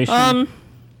explanation? I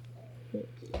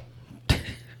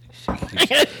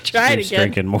gotta try it Keeps again.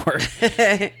 drinking more.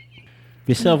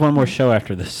 We still have one more show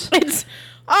after this. It's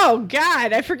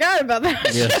God, I forgot about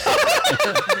that. Yes.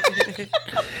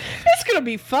 It's gonna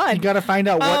be fun. You got to find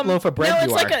out what loaf of bread no, you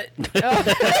it's are. like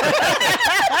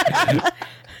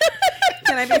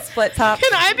Can I be split top?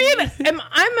 Can I be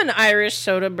I'm an Irish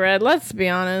soda bread, let's be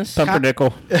honest.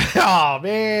 Pumpernickel. Oh,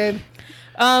 man.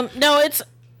 No,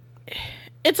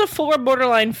 it's a 4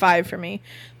 borderline 5 for me.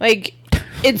 Like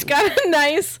it's got a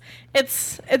nice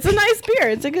it's a nice beer.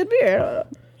 It's a good beer.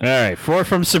 All right, 4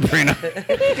 from Sabrina.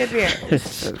 Good beer.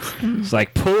 It's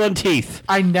like pulling teeth.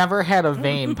 I never had a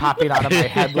vein popping out of my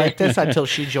head like this until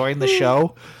she joined the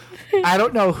show. I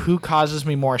don't know who causes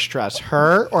me more stress,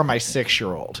 her or my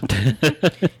 6-year-old.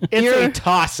 It's a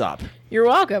toss-up. You're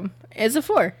welcome. It's a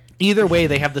 4. Either way,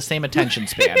 they have the same attention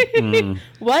span.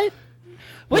 What?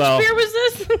 Which Well- beer was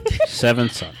this?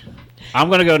 Seventh Son. I'm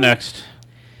going to go next.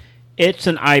 It's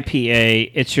an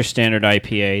IPA. It's your standard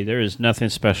IPA. There is nothing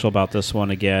special about this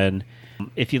one again.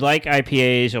 If you like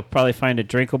IPAs, you'll probably find it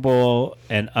drinkable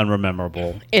and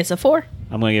unrememberable. It's a 4.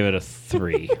 I'm going to give it a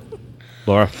 3.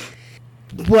 Laura?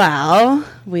 Well,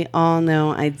 we all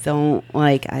know I don't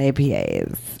like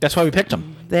IPAs. That's why we picked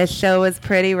them. This show was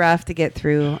pretty rough to get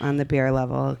through on the beer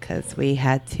level because we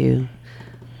had to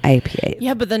IPAs.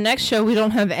 Yeah, but the next show we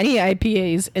don't have any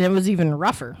IPAs, and it was even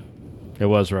rougher. It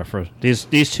was rougher.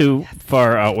 These two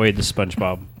far outweighed the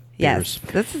SpongeBob Yes,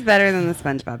 beers. this is better than the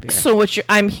SpongeBob beer. So what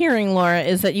I'm hearing, Laura,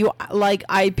 is that you like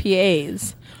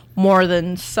IPAs more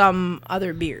than some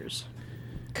other beers.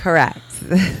 Correct.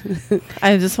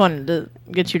 I just wanted to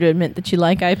get you to admit that you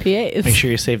like IPAs. Make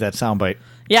sure you save that soundbite.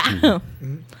 Yeah.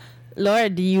 Laura,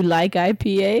 do you like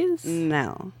IPAs?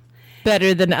 No.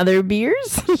 Better than other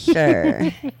beers?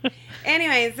 Sure.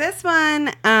 Anyways, this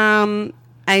one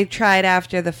I tried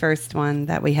after the first one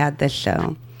that we had this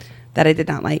show that I did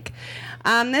not like.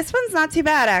 This one's not too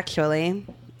bad, actually,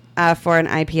 for an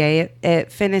IPA.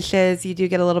 It finishes. You do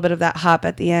get a little bit of that hop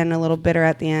at the end, a little bitter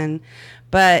at the end,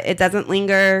 but it doesn't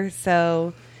linger,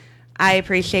 so I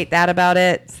appreciate that about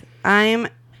it. Are you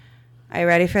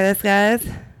ready for this, guys?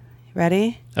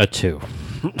 Ready? A 2.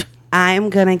 I'm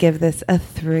going to give this a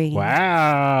 3.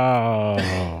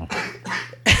 Wow.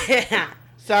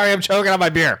 Sorry, I'm choking on my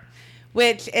beer.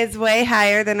 Which is way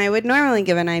higher than I would normally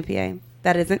give an IPA.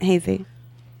 That isn't hazy.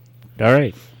 All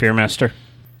right, Beer Master.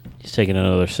 He's taking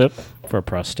another sip for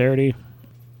posterity.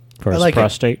 For his like it.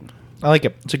 prostate. I like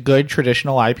it. It's a good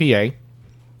traditional IPA.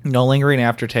 No lingering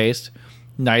aftertaste.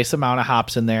 Nice amount of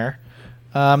hops in there.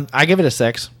 I give it a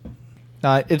 6.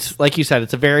 It's like you said,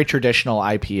 it's a very traditional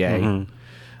IPA.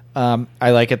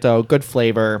 I like it though. Good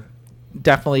flavor.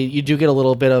 Definitely, you do get a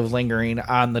little bit of lingering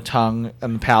on the tongue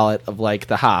and the palate of like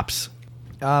the hops.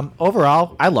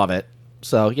 Overall, I love it.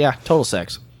 So yeah, total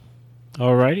 6.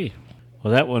 Alrighty.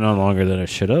 Well, that went on longer than it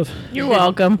should have. You're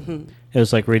welcome. It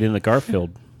was like reading the Garfield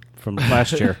from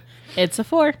last year. It's a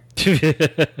 4.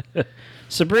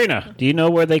 Sabrina, do you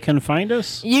know where they can find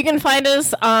us? You can find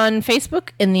us on Facebook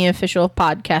in the official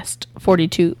Podcast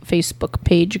 42 Facebook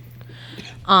page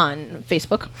on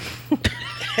Facebook.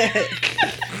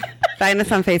 Find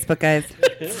us on Facebook, guys.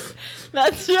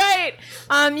 That's right.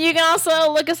 You can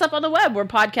also look us up on the web. We're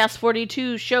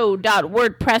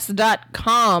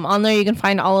podcast42show.wordpress.com. On there you can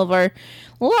find all of our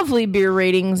lovely beer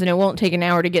ratings, and it won't take an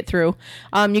hour to get through.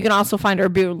 You can also find our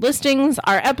beer listings,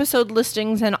 our episode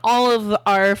listings, and all of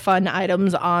our fun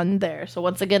items on there. So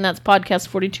once again, that's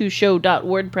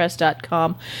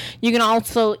podcast42show.wordpress.com. You can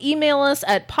also email us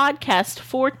at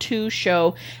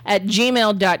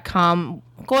podcast42show@gmail.com.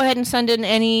 Go ahead and send in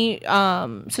any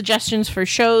suggestions for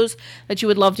shows that you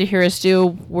would love to hear us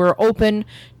do. We're open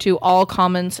to all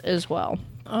comments as well.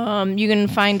 You can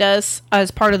find us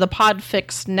as part of the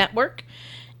Podfix network,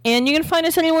 and you can find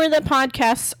us anywhere that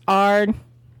podcasts are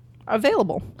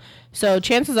available. So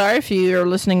chances are, if you're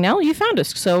listening now, you found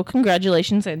us. So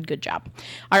congratulations and good job.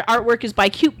 Our artwork is by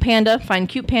Cute Panda. Find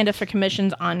Cute Panda for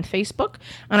commissions on Facebook.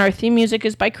 And our theme music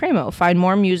is by Cremo. Find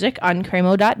more music on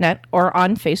cremo.net or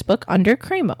on Facebook under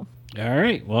Cremo. All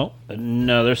right. Well,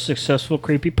 another successful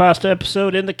Creepypasta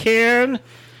episode in the can.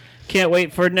 Can't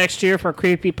wait for next year for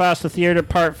Creepypasta Theater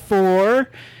Part 4.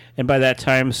 And by that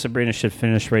time, Sabrina should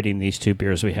finish rating these 2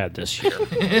 beers we had this year.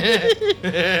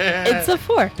 It's a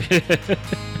 4.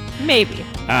 Maybe.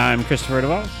 I'm Christopher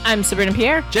DeVos. I'm Sabrina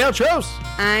Pierre. Jail Tros.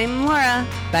 I'm Laura.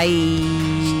 Bye.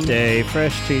 Stay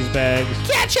fresh, cheese bags.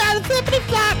 Catch you on the flippity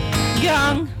flop.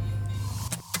 Young.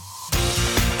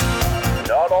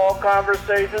 Not all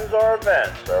conversations or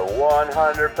events are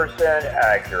 100%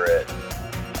 accurate.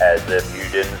 As if you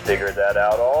didn't figure that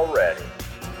out already.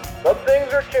 Some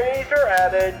things are changed or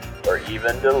added, or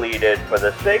even deleted for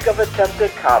the sake of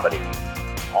attempted comedy.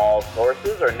 All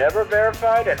sources are never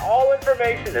verified, and all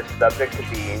information is subject to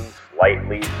being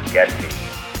slightly sketchy.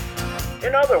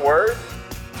 In other words,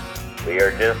 we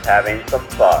are just having some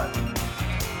fun.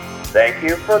 Thank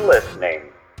you for listening.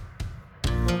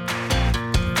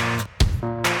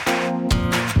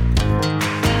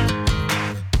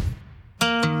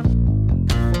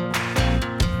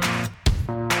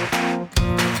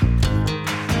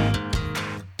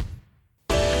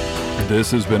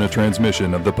 This has been a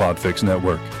transmission of the Podfix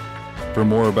Network. For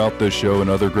more about this show and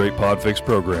other great Podfix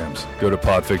programs, go to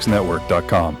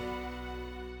podfixnetwork.com.